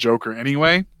with the Joker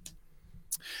anyway.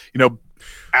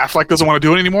 Affleck doesn't want to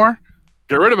do it anymore.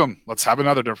 Get rid of him. Let's have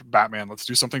another different Batman. Let's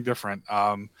do something different.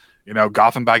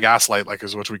 Gotham by Gaslight, like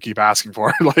is what we keep asking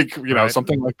for. Right.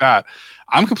 Something like that.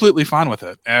 I'm completely fine with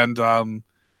it. And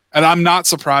I'm not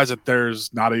surprised that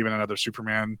there's not even another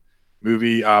Superman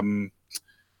movie.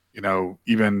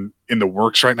 Even in the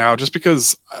works right now, just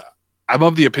because I'm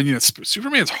of the opinion that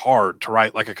Superman's hard to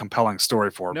write like a compelling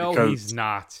story for. No, because, he's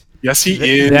not. Yes,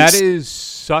 he is. That is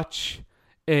such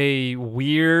a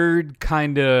weird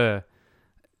kind of...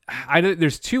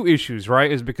 there's two issues,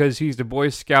 right? Is because he's the Boy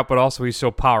Scout, but also he's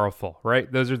so powerful, right?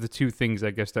 Those are the two things,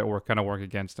 I guess, that work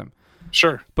against him.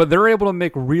 Sure. But they're able to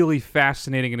make really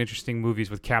fascinating and interesting movies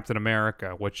with Captain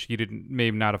America, which you may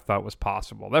not have thought was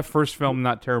possible. That first film,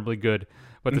 not terribly good,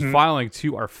 but the following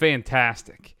two are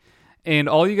fantastic. And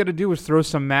all you got to do is throw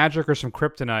some magic or some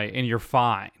kryptonite, and you're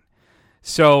fine.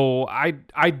 So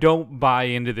I don't buy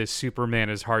into this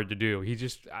Superman is hard to do. You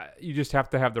just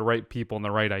have to have the right people and the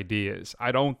right ideas.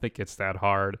 I don't think it's that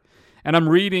hard. And I'm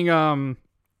reading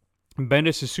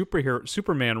Bendis'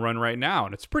 Superman run right now,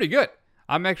 and it's pretty good.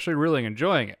 I'm actually really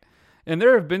enjoying it. And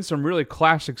there have been some really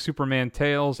classic Superman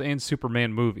tales and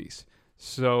Superman movies.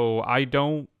 So I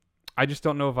just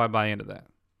don't know if I buy into that.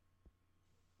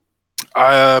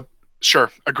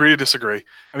 Sure. Agree to disagree.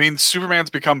 I mean,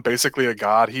 Superman's become basically a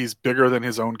god. He's bigger than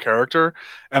his own character.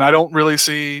 And I don't really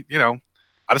see, I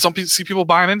just don't see people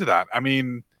buying into that. I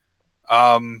mean,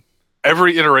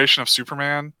 every iteration of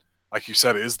Superman, like you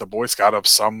said, is the Boy Scout of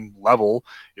some level.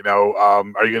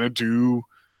 Are you going to do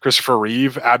Christopher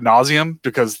Reeve ad nauseum?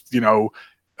 Because,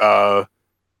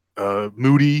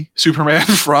 moody Superman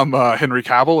from Henry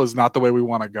Cavill is not the way we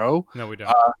want to go. No, we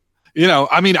don't.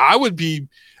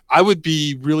 I would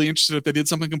be really interested if they did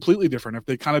something completely different. If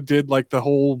they kind of did like the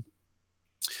whole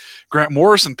Grant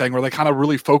Morrison thing where they kind of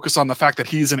really focus on the fact that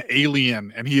he's an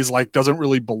alien and he's like, doesn't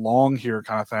really belong here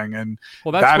kind of thing. And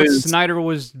well, that's what Snyder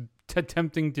was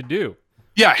attempting to do.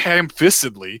 Yeah,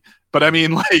 ham-fistedly. But I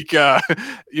mean, like, I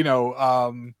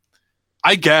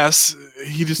guess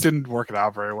he just didn't work it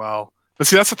out very well. But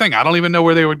see, that's the thing. I don't even know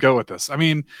where they would go with this. I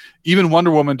mean, even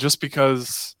Wonder Woman, just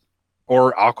because,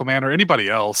 or Aquaman, or anybody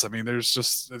else. I mean, it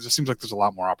just seems like there's a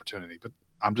lot more opportunity. But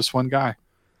I'm just one guy.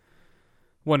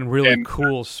 One really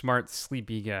cool, smart,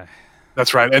 sleepy guy.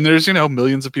 That's right. And there's,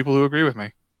 millions of people who agree with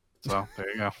me. So there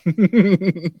you go.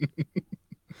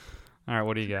 All right,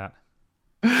 what do you got?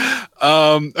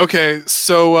 Okay,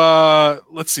 so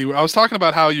let's see. I was talking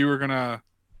about how I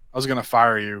was gonna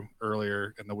fire you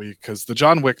earlier in the week because the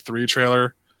John Wick 3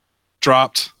 trailer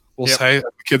dropped. We'll say, as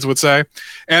the kids would say.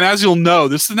 And as you'll know,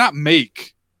 this did not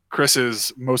make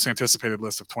Chris's most anticipated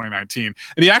list of 2019,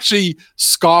 and he actually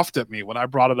scoffed at me when I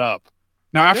brought it up.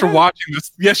 Now, after watching this,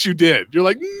 yes, you did. You're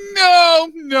like,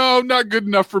 no, not good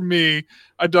enough for me.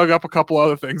 I dug up a couple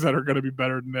other things that are going to be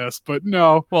better than this, but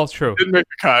no. Well, it's true. Didn't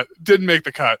make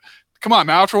the cut. Come on,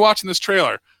 now after watching this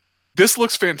trailer, this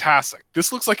looks fantastic.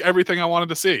 This looks like everything I wanted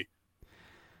to see.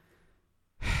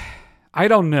 I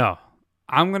don't know.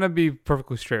 I'm going to be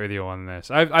perfectly straight with you on this.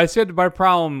 I said my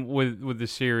problem with the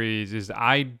series is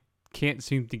I can't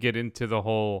seem to get into the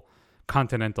whole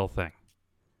continental thing.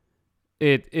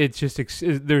 It's just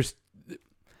there's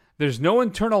no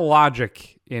internal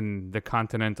logic in the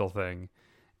continental thing,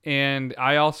 and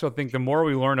I also think the more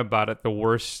we learn about it, the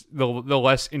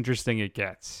less interesting it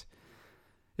gets.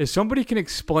 If somebody can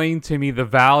explain to me the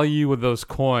value of those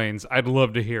coins, I'd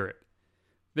love to hear it.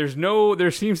 There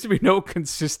seems to be no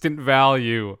consistent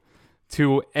value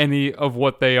to any of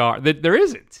what they are. There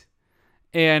isn't,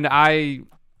 and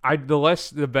the less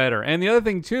the better. And the other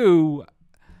thing too.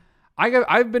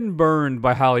 I've been burned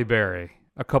by Halle Berry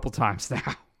a couple times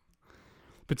now.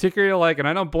 Particularly and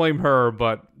I don't blame her,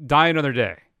 but Die Another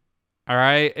Day. All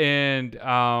right? And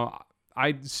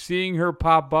seeing her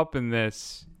pop up in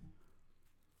this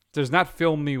does not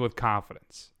fill me with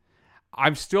confidence.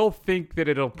 I still think that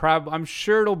I'm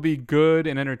sure it'll be good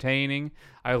and entertaining.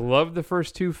 I love the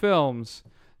first two films,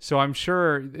 so I'm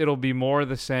sure it'll be more of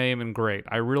the same and great.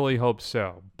 I really hope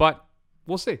so. But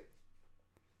we'll see.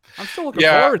 I'm still looking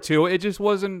forward to it. It just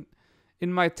wasn't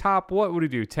in my top, what would he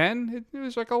do, 10? It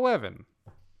was like 11.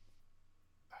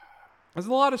 There's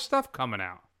a lot of stuff coming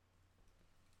out.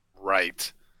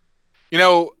 Right.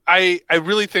 I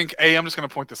really think, I'm just going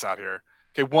to point this out here.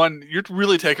 Okay, one, you're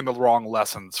really taking the wrong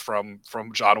lessons from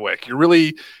John Wick. You're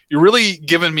really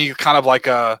giving me kind of like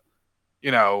a,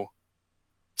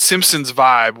 Simpsons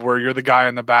vibe where you're the guy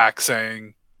in the back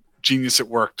saying, genius at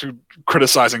work, to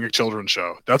criticizing a children's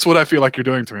show. That's what I feel like you're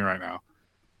doing to me right now.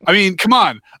 I mean, come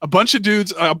on. A bunch of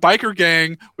dudes, a biker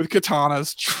gang with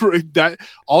katanas, that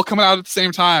all coming out at the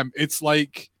same time. It's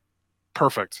like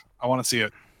perfect. I want to see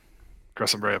it.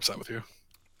 Chris, I'm very upset with you.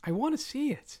 I want to see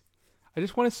it. I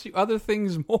just want to see other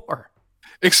things more.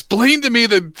 Explain to me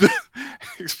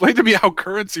explain to me how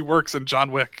currency works in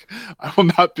John Wick. I will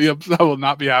not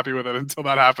be happy with it until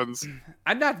that happens.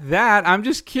 I'm not that. I'm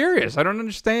just curious. I don't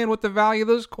understand what the value of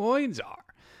those coins are.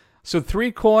 So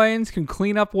 3 coins can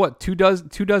clean up two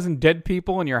dozen dead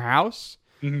people in your house,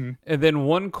 and then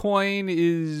 1 coin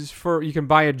is for you can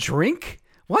buy a drink.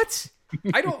 What?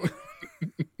 I don't.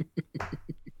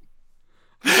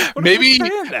 Maybe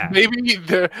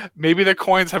the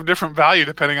coins have different value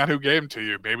depending on who gave them to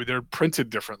you. Maybe they're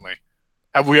printed differently.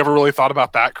 Have we ever really thought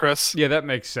about that, Chris? Yeah, that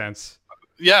makes sense.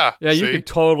 Yeah. You could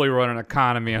totally run an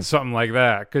economy on something like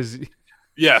that.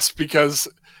 Yes, because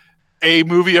a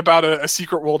movie about a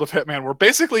secret world of hitman where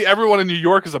basically everyone in New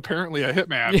York is apparently a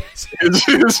hitman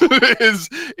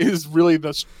is really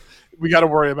we got to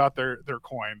worry about their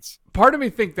coins. Part of me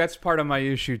think that's part of my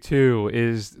issue too,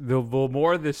 is the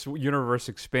more this universe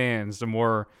expands, the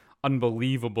more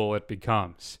unbelievable it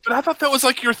becomes. But I thought that was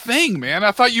like your thing, man.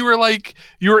 I thought you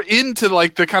were into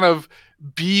like the kind of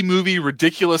B movie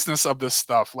ridiculousness of this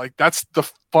stuff. Like that's the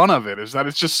fun of it, is that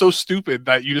it's just so stupid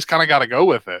that you just kind of got to go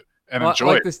with it and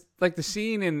enjoy it. Like the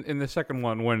scene in the second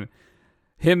one when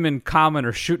him and Common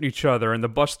are shooting each other in the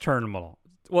bus terminal.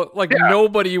 Well,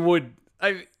 nobody would.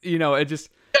 It just.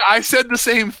 I said the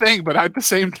same thing, but at the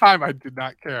same time, I did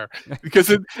not care because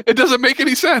it doesn't make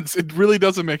any sense. It really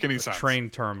doesn't make any sense. Train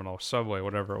terminal, subway,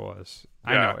 whatever it was.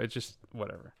 Yeah. I know. It just,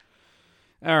 whatever.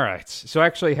 All right. So I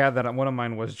actually had that. One of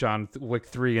mine was John Wick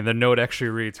 3, and the note actually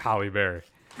reads Halle Berry.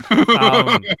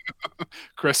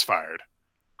 Chris fired.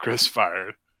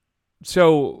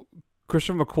 So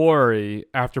Christian McQuarrie,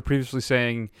 after previously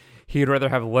saying he'd rather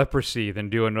have leprosy than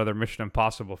do another Mission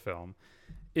Impossible film,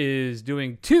 is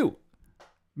doing 2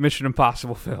 Mission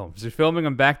Impossible films. They're filming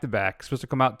them back-to-back. It's supposed to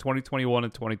come out in 2021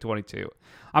 and 2022.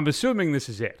 I'm assuming this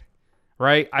is it,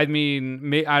 right? I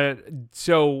mean,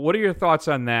 so what are your thoughts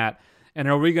on that? And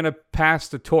are we going to pass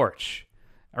the torch?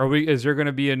 Is there going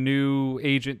to be a new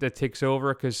agent that takes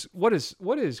over? Because what is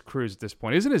Cruise at this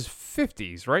point? He's in his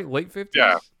 50s, right? Late 50s?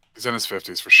 Yeah, he's in his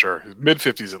 50s for sure. Mid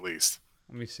 50s at least.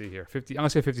 Let me see here. 50. I'm going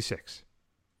to say 56.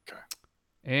 Okay.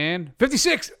 And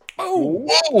 56. Oh,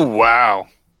 whoa! Wow.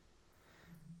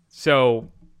 So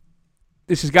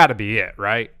this has got to be it,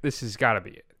 right? This has got to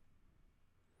be it.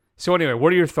 So anyway,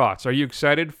 what are your thoughts? Are you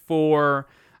excited for?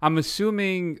 I'm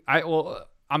assuming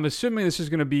this is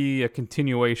going to be a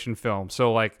continuation film.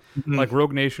 So like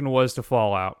Rogue Nation was to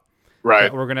Fallout.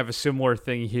 Right. We're going to have a similar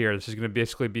thing here. This is going to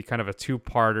basically be kind of a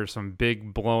two-parter, some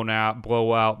big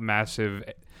blowout, massive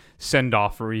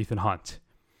send-off for Ethan Hunt,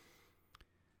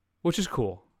 which is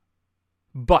cool.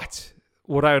 But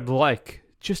what I would like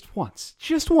just once,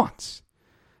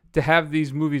 to have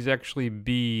these movies actually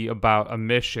be about a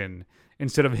mission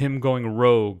instead of him going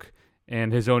rogue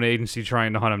and his own agency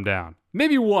trying to hunt him down.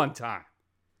 Maybe one time.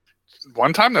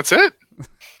 One time, that's it?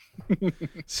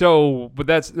 So, but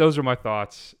those are my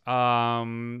thoughts. What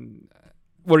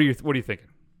are you thinking?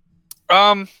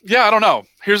 Yeah, I don't know.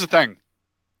 Here's the thing.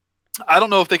 I don't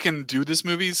know if they can do this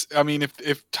movies. I mean,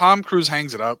 if Tom Cruise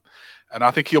hangs it up, and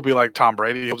I think he'll be like Tom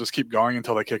Brady, he'll just keep going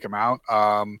until they kick him out,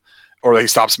 or he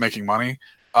stops making money.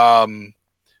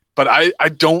 But I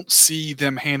don't see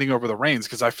them handing over the reins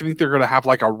because I think they're going to have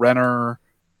like a Renner.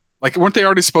 Like, weren't they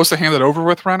already supposed to hand it over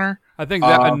with Renner? I think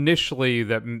that initially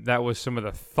that was some of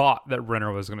the thought that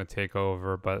Renner was going to take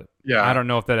over, but yeah, I don't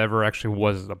know if that ever actually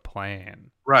was the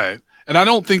plan. Right. And I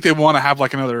don't think they want to have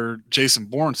like another Jason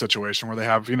Bourne situation where they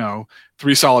have,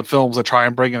 3 solid films that try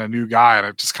and bring in a new guy and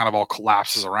it just kind of all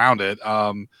collapses around it.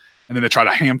 And then they try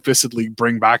to ham-fistedly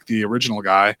bring back the original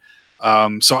guy.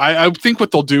 So I think what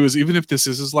they'll do is, even if this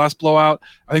is his last blowout,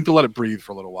 I think they'll let it breathe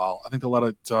for a little while. I think they'll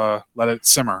let it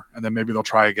simmer, and then maybe they'll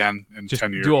try again in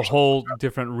 10 years. Do a whole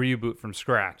different reboot from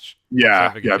scratch.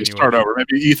 Yeah, just start over.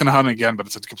 Maybe Ethan Hunt again, but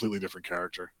it's a completely different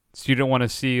character. So you don't want to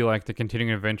see like the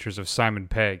continuing adventures of Simon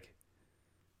Pegg.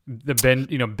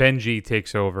 Benji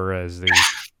takes over as the.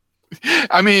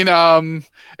 I mean,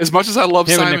 as much as I love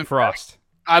Simon Nick Frost.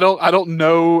 I don't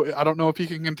know if he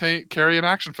can carry an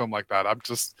action film like that. I'm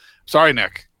just sorry,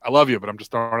 Nick. I love you, but I'm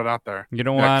just throwing it out there. You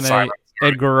don't want an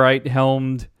Edgar Wright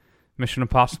helmed Mission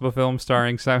Impossible film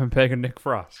starring Simon Pegg and Nick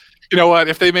Frost. You know what?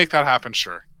 If they make that happen,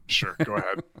 sure, go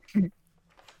ahead.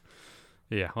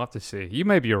 Yeah, we'll have to see. You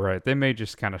may be right. They may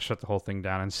just kind of shut the whole thing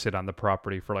down and sit on the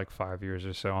property for like 5 years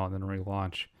or so and then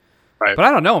relaunch. Right. But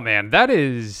I don't know, man. That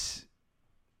is,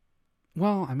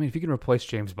 well, I mean, if you can replace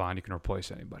James Bond, you can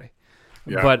replace anybody.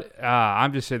 Yeah. But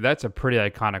I'm just saying that's a pretty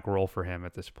iconic role for him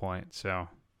at this point. So,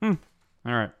 all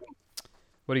right.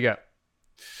 What do you got?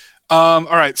 All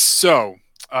right. So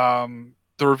the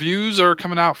reviews are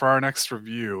coming out for our next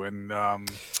review, and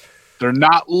they're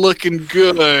not looking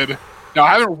good. Now,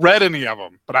 I haven't read any of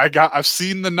them, but I've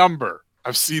seen the number.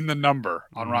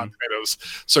 On Rotten Tomatoes.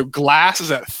 So Glass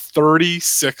is at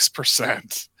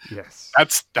 36%. Yes.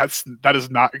 That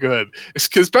is not good.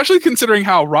 Especially considering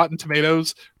how Rotten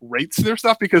Tomatoes rates their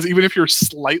stuff, because even if you're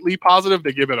slightly positive,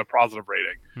 they give it a positive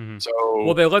rating. Mm-hmm. So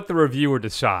well, they let the reviewer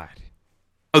decide.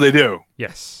 Oh, they do?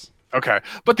 Yes. Okay.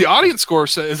 But the audience score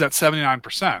is at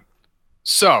 79%.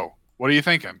 So, what are you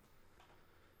thinking?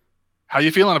 How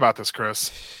you feeling about this, Chris?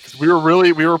 Because we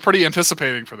were pretty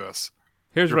anticipating for this.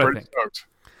 Here's what I think. Stoked.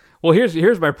 Well,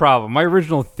 here's my problem. My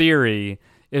original theory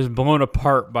is blown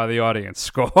apart by the audience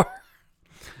score.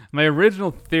 My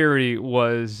original theory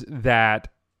was that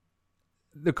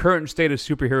the current state of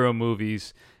superhero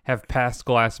movies have passed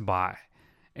Glass by,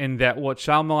 and that what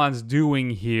Shyamalan's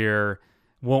doing here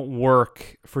won't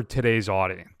work for today's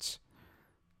audience.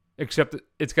 Except that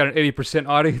it's got an 80%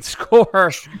 audience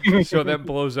score, so that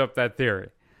blows up that theory.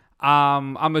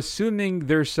 I'm assuming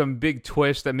there's some big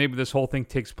twist that maybe this whole thing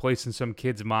takes place in some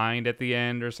kid's mind at the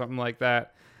end or something like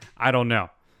that. I don't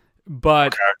know.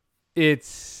 But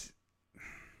it's...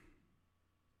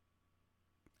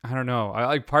 I don't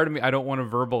know. Part of me, I don't want to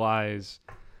verbalize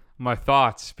my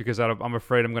thoughts because I'm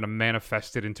afraid I'm going to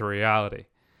manifest it into reality.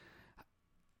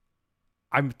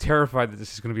 I'm terrified that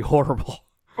this is going to be horrible.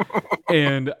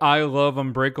 And I love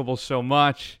Unbreakable so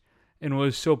much and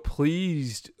was so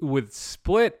pleased with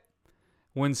Split.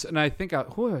 And I think,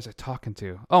 who was I talking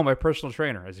to? Oh, my personal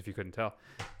trainer, as if you couldn't tell.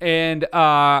 And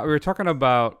we were talking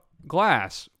about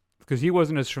Glass because he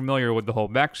wasn't as familiar with the whole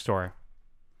backstory.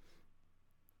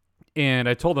 And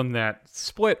I told him that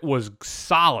Split was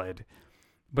solid,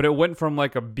 but it went from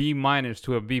like a B-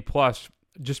 to a B+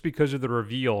 just because of the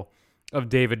reveal of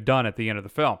David Dunn at the end of the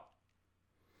film.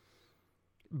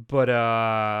 But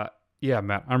yeah,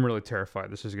 Matt, I'm really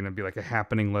terrified this is going to be like a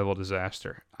happening level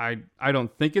disaster. I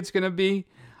don't think it's going to be.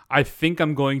 I think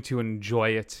I'm going to enjoy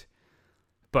it,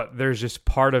 but there's just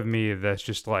part of me that's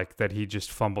just like that he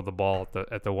just fumbled the ball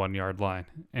at the 1 yard line,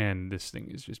 and this thing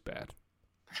is just bad.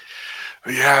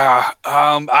 Yeah,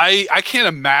 I can't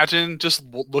imagine just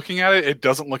looking at it. It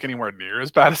doesn't look anywhere near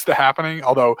as bad as The Happening,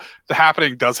 although The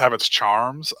Happening does have its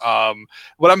charms.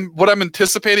 What I'm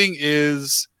anticipating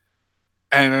is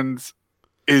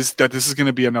that this is going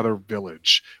to be another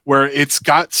Village where it's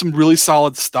got some really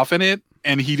solid stuff in it,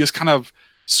 and he just kind of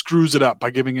screws it up by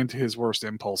giving into his worst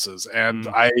impulses. And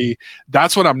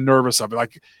that's what I'm nervous of.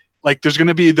 Like there's going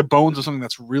to be the bones of something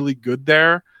that's really good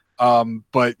there.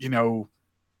 But you know,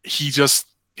 he just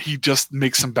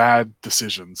makes some bad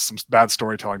decisions, some bad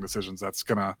storytelling decisions. That's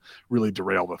going to really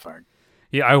derail the thing.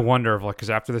 Yeah. I wonder if cause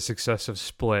after the success of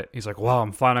Split, he's like, wow,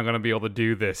 I'm finally going to be able to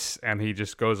do this. And he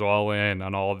just goes all in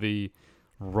on all the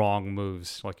wrong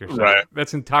moves. Like you're saying, right.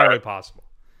 That's entirely possible.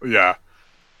 Yeah.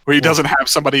 Where he doesn't have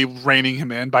somebody reining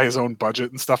him in by his own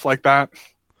budget and stuff like that.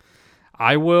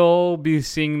 I will be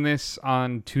seeing this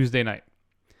on Tuesday night.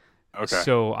 Okay.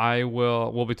 So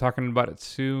we'll be talking about it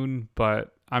soon,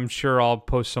 but I'm sure I'll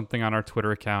post something on our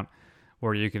Twitter account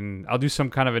where I'll do some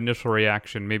kind of initial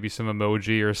reaction, maybe some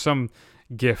emoji or some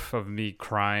gif of me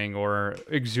crying or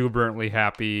exuberantly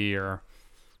happy or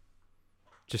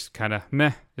just kind of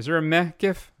meh. Is there a meh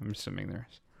gif? I'm assuming there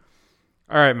is.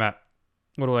 All right, Matt.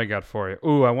 What do I got for you?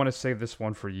 Ooh, I want to save this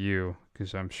one for you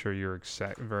because I'm sure you're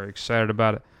very excited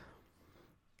about it.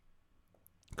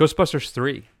 Ghostbusters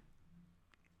 3.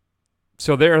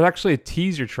 So there's actually a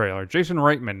teaser trailer. Jason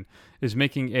Reitman is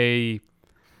making a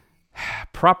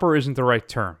proper isn't the right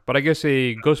term, but I guess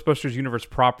a Ghostbusters universe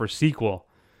proper sequel.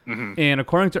 Mm-hmm. And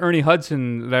according to Ernie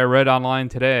Hudson that I read online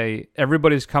today,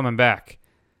 everybody's coming back.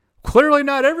 Clearly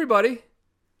not everybody.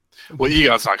 Well,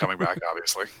 Egon's not coming back,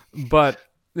 obviously. But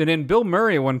then Bill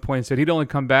Murray at one point said he'd only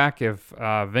come back if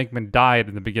Venkman died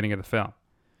in the beginning of the film.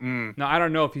 Now, I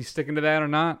don't know if he's sticking to that or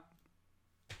not.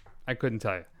 I couldn't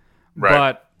tell you. Right.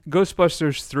 But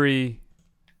Ghostbusters 3,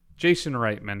 Jason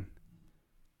Reitman,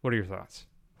 what are your thoughts?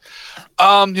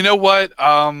 You know what?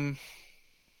 I'm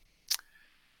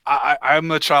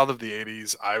a child of the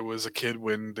 80s. I was a kid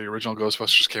when the original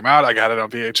Ghostbusters came out. I got it on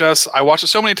VHS. I watched it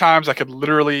so many times I could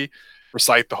literally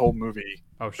recite the whole movie,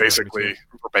 basically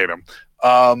verbatim.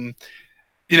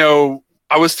 You know,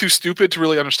 I was too stupid to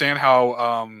really understand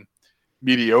how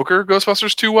mediocre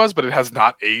Ghostbusters 2 was, but it has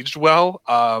not aged well.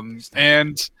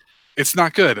 And it's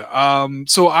not good.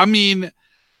 So, I mean,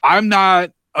 I'm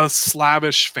not a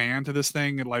slavish fan to this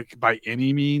thing, like, by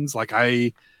any means. Like,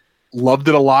 I loved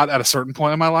it a lot at a certain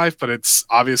point in my life, but it's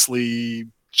obviously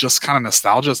just kind of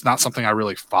nostalgia. It's not something I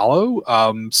really follow.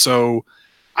 So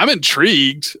I'm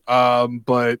intrigued,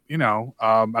 but, you know,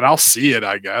 and I'll see it,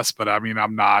 I guess. But, I mean,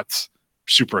 I'm not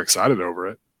super excited over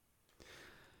it.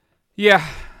 Yeah,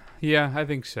 I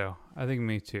think so. I think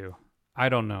me too. I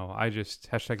don't know. I just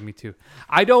 # me too.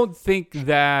 I don't think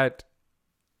that.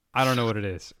 I don't know what it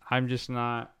is. I'm just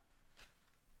not.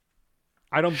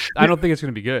 I don't think it's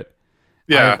going to be good.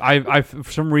 Yeah. I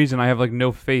for some reason I have like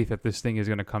no faith that this thing is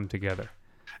going to come together.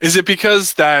 Is it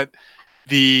because that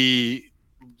the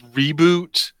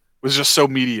reboot was just so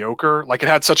mediocre? Like it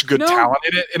had such good talent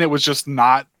in it, and it was just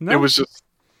not. No. It was just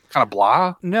kind of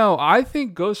blah. No, I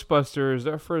think Ghostbusters,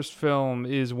 their first film,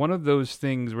 is one of those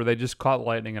things where they just caught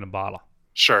lightning in a bottle.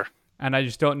 Sure. And I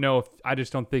just don't know if I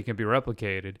just don't think it can be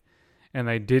replicated. And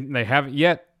they didn't. They haven't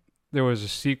yet. There was a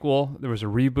sequel. There was a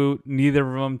reboot. Neither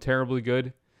of them terribly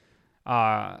good.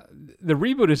 The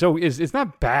reboot is it's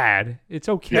not bad. It's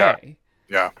okay.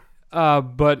 Yeah.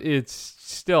 But it's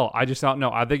still. I just don't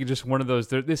know. I think it's just one of those.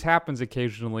 This happens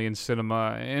occasionally in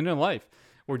cinema and in life,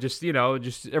 where just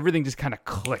everything just kind of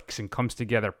clicks and comes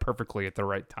together perfectly at the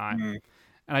right time. Mm-hmm.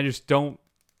 And I just don't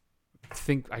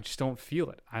feel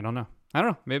it. I don't know.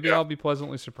 Maybe I'll be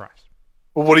pleasantly surprised.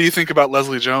 Well, what do you think about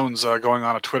Leslie Jones going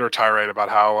on a Twitter tirade about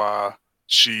how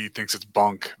she thinks it's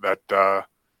bunk that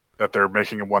they're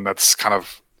making one that's kind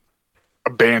of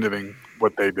abandoning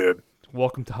what they did?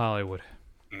 Welcome to Hollywood.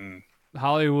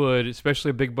 Hollywood,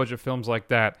 especially big budget films like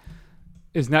that,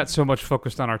 is not so much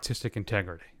focused on artistic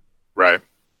integrity. Right.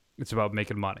 It's about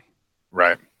making money.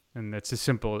 Right. And it's as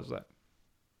simple as that.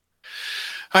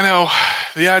 I know.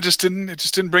 Yeah, it just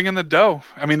didn't bring in the dough.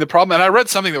 I mean, the problem, and I read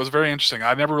something that was very interesting.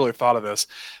 I never really thought of this,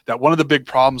 that one of the big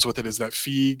problems with it is that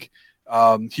Feig,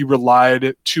 he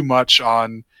relied too much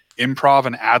on improv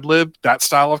and ad-lib, that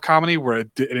style of comedy, where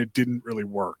it didn't really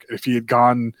work. If he had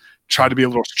tried to be a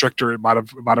little stricter, it might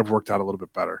have worked out a little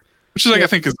bit better. Which is I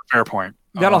think is a fair point.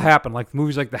 That'll happen. Like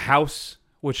movies like The House,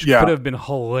 which could have been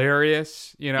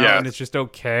hilarious, and it's just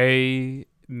okay,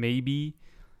 maybe.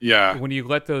 Yeah. When you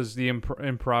let the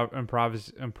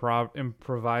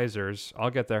improvisers,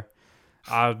 I'll get there,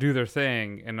 do their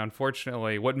thing, and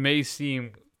unfortunately, what may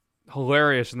seem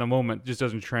hilarious in the moment just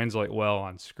doesn't translate well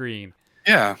on screen.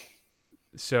 Yeah.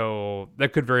 So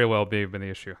that could very well be the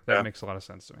issue. That makes a lot of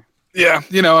sense to me. Yeah,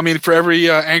 I mean, for every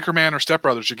Anchorman or Step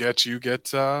Brothers you get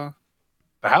the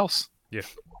house. Yeah.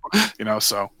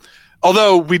 So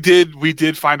although we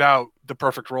did find out the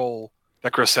perfect role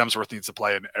that Chris Hemsworth needs to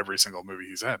play in every single movie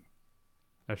he's in.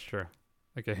 That's true.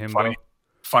 Like a himbo.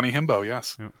 Funny himbo,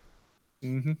 yes. Yeah.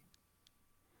 Mm-hmm.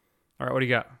 All right, what do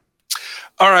you got?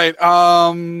 All right.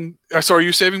 So are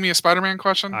you saving me a Spider-Man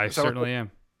question? I certainly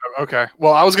am. Okay.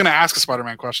 Well, I was going to ask a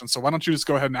Spider-Man question, so why don't you just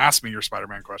go ahead and ask me your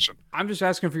Spider-Man question? I'm just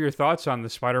asking for your thoughts on the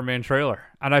Spider-Man trailer.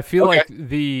 And I feel like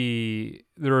the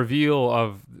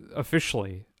reveal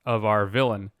officially of our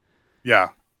villain. Yeah.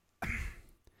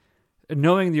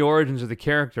 Knowing the origins of the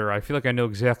character, I feel like I know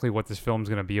exactly what this film's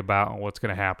going to be about and what's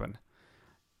going to happen.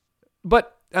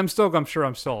 But I'm sure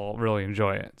I'm still really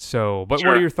enjoy it. So, but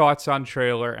what are your thoughts on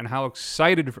trailer, and how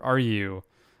excited are you?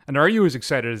 And are you as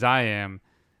excited as I am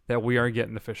that we are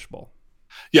getting the fishbowl?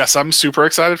 Yes, I'm super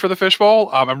excited for the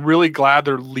fishbowl. I'm really glad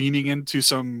they're leaning into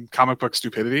some comic book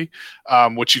stupidity,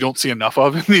 which you don't see enough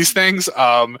of in these things.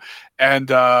 I'm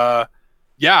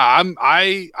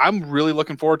really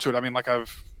looking forward to it. I mean, like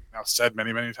I've said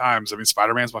many, many times, I mean,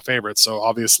 Spider-Man's my favorite, so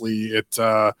obviously it's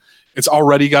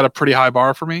already got a pretty high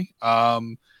bar for me.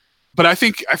 But I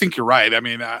think you're right. I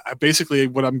mean, basically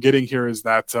what I'm getting here is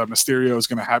that Mysterio is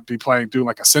going to doing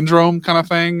like a syndrome kind of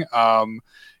thing.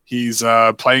 He's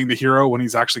playing the hero when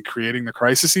he's actually creating the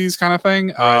crises kind of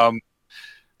thing. Right.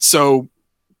 So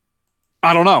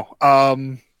I don't know.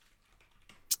 And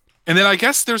then I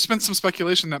guess there's been some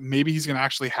speculation that maybe he's going to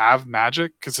actually have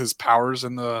magic because his powers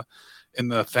in the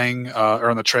thing or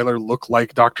in the trailer look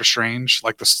like Doctor Strange,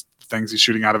 like the things he's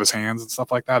shooting out of his hands and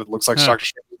stuff like that. It looks like Doctor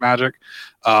Strange's magic.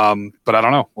 But I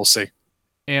don't know. We'll see.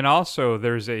 And also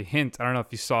there's a hint, I don't know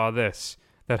if you saw this,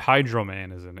 that Hydro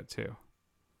Man is in it too.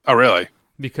 Oh, really?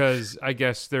 Because I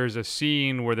guess there's a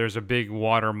scene where there's a big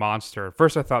water monster. At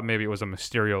first I thought maybe it was a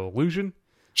Mysterio illusion.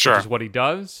 Sure. Which is what he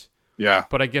does. Yeah.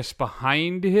 But I guess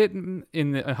behind it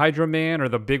in the Hydro Man or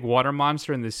the big water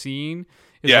monster in the scene,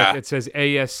 like it says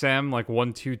ASM like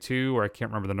 122, or I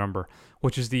can't remember the number,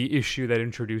 which is the issue that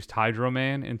introduced Hydro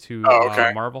Man into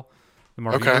Marvel, the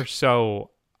Marvel universe.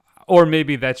 So, or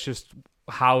maybe that's just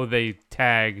how they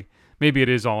tag. Maybe it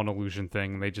is all an illusion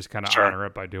thing. They just kind of honor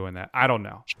it by doing that. I don't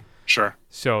know. Sure.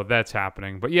 So that's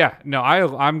happening. But yeah, no, I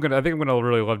think I'm gonna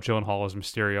really love Gyllenhaal as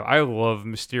Mysterio. I love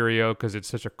Mysterio because it's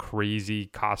such a crazy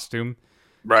costume,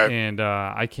 right? And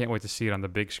I can't wait to see it on the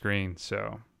big screen.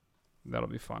 So that'll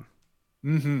be fun.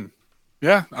 Mm-hmm.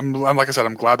 Yeah, I'm like I said,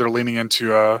 I'm glad they're leaning into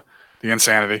the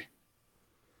insanity.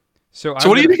 So what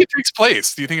do you think it takes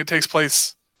place? Do you think it takes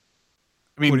place?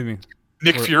 I mean, what do you mean?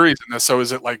 Nick Fury's in this, so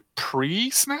is it like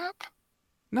pre-snap?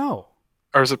 No.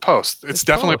 Or is it post? It's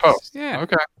definitely post. Yeah.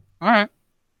 Okay. All right.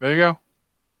 There you go.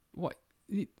 What?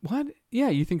 Yeah,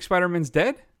 you think Spider-Man's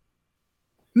dead?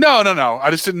 No. I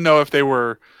just didn't know if they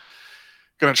were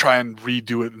going to try and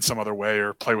redo it in some other way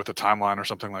or play with the timeline or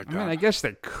something like that. I mean, I guess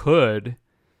they could.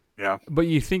 Yeah. But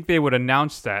you think they would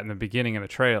announce that in the beginning of the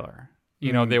trailer.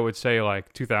 You know, they would say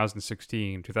like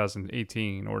 2016,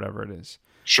 2018, or whatever it is.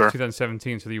 Sure.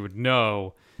 2017, so that you would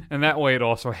know. And that way it'd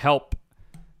also help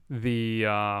the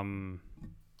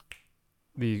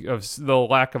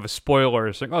lack of a spoiler.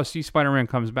 It's like, oh, see, Spider-Man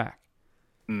comes back.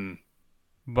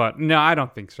 But no, I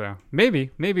don't think so. Maybe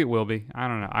it will be. I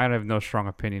don't know. I have no strong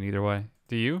opinion either way.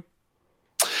 Do you?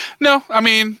 No, I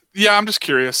mean, yeah, I'm just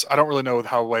curious. I don't really know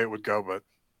how way it would go, but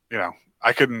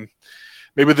I couldn't.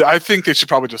 Maybe I think they should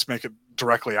probably just make it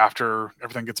directly after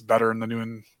everything gets better in the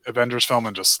new Avengers film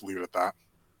and just leave it at that.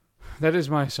 That is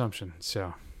my assumption.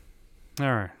 So,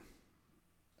 all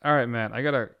right, Matt. I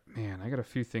got a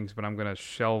few things, but I'm gonna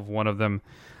shelve one of them.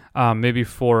 Maybe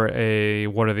for a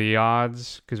what are the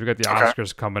odds? Because we got the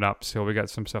Oscars coming up, so we got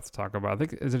some stuff to talk about. I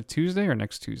think is it Tuesday or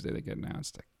next Tuesday they get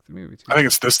announced? Maybe Tuesday. I think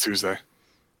it's this Tuesday.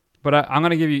 But I'm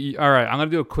gonna give you. All right, I'm gonna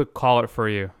do a quick call it for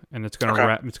you, and it's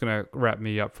gonna wrap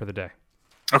me up for the day.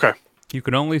 Okay. You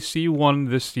can only see one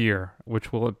this year.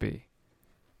 Which will it be?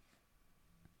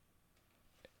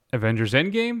 Avengers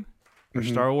Endgame or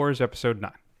Star Wars Episode 9?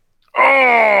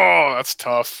 Oh, that's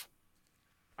tough.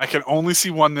 I can only see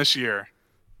one this year.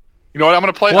 You know what? I'm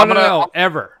going to play...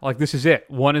 ever. Like, this is it.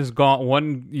 One is gone.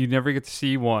 One, you never get to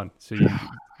see one. So,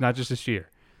 not just this year.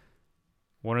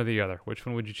 One or the other. Which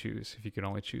one would you choose if you could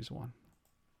only choose one?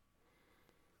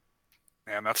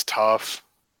 Man, that's tough.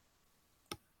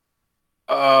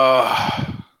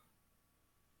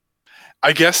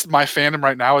 I guess my fandom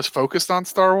right now is focused on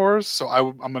Star Wars, so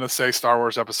I'm going to say Star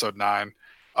Wars Episode 9.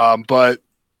 But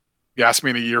you ask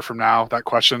me in a year from now that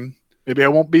question, maybe I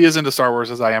won't be as into Star Wars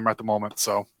as I am at the moment,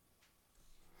 so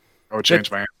I would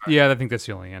change my answer. Yeah, I think that's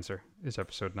the only answer, is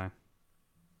Episode 9.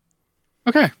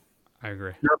 Okay. I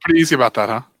agree. You're pretty easy about that,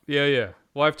 huh? Yeah.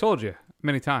 Well, I've told you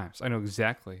many times. I know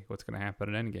exactly what's going to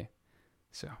happen at Endgame.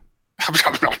 So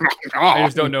I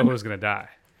just don't know who's going to die.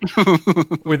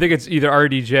 We think it's either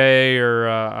RDJ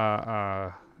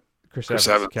or Chris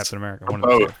Evans, Captain America. Or one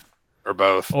both. Of the two. Or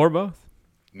both. Or both.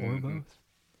 Mm-hmm. Or both.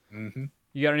 Mm-hmm.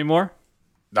 You got any more?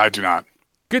 I do not.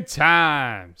 Good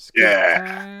times.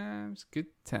 Good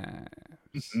times.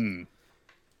 Mm-hmm.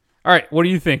 All right, what do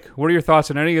you think? What are your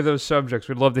thoughts on any of those subjects?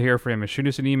 We'd love to hear from you. Shoot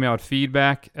us an email at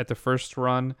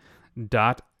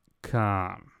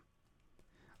feedback@thefirstrun.com.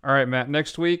 All right, Matt,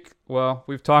 next week, well,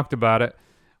 we've talked about it.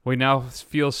 We now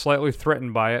feel slightly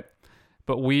threatened by it,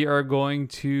 but we are going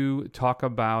to talk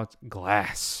about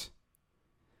Glass.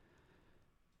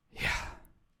 Yeah.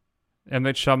 M.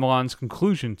 Night Shyamalan's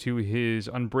conclusion to his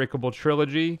Unbreakable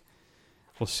trilogy.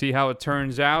 We'll see how it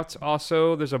turns out.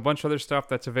 Also, there's a bunch of other stuff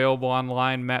that's available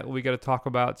online, Matt, we got to talk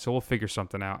about, so we'll figure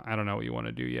something out. I don't know what you want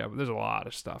to do yet, but there's a lot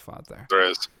of stuff out there. There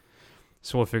is.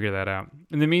 So we'll figure that out.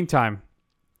 In the meantime,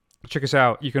 check us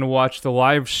out. You can watch the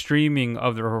live streaming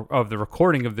of the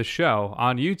recording of the show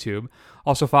on YouTube.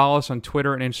 Also follow us on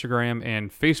Twitter and Instagram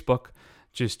and Facebook.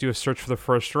 Just do a search for The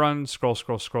First Run.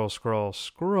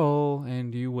 Scroll,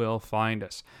 and you will find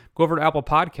us. Go over to Apple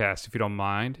Podcasts if you don't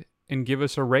mind, and give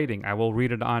us a rating. I will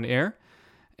read it on air,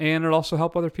 and it'll also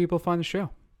help other people find the show.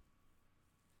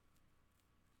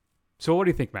 So what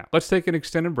do you think, Matt? Let's take an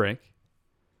extended break,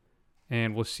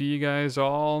 and we'll see you guys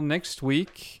all next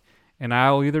week, and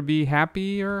I'll either be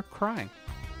happy or crying,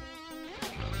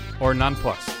 or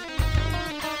nonplussed.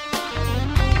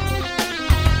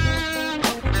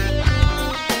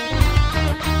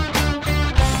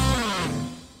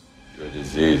 Your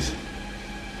disease,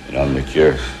 and I'm the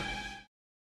cure.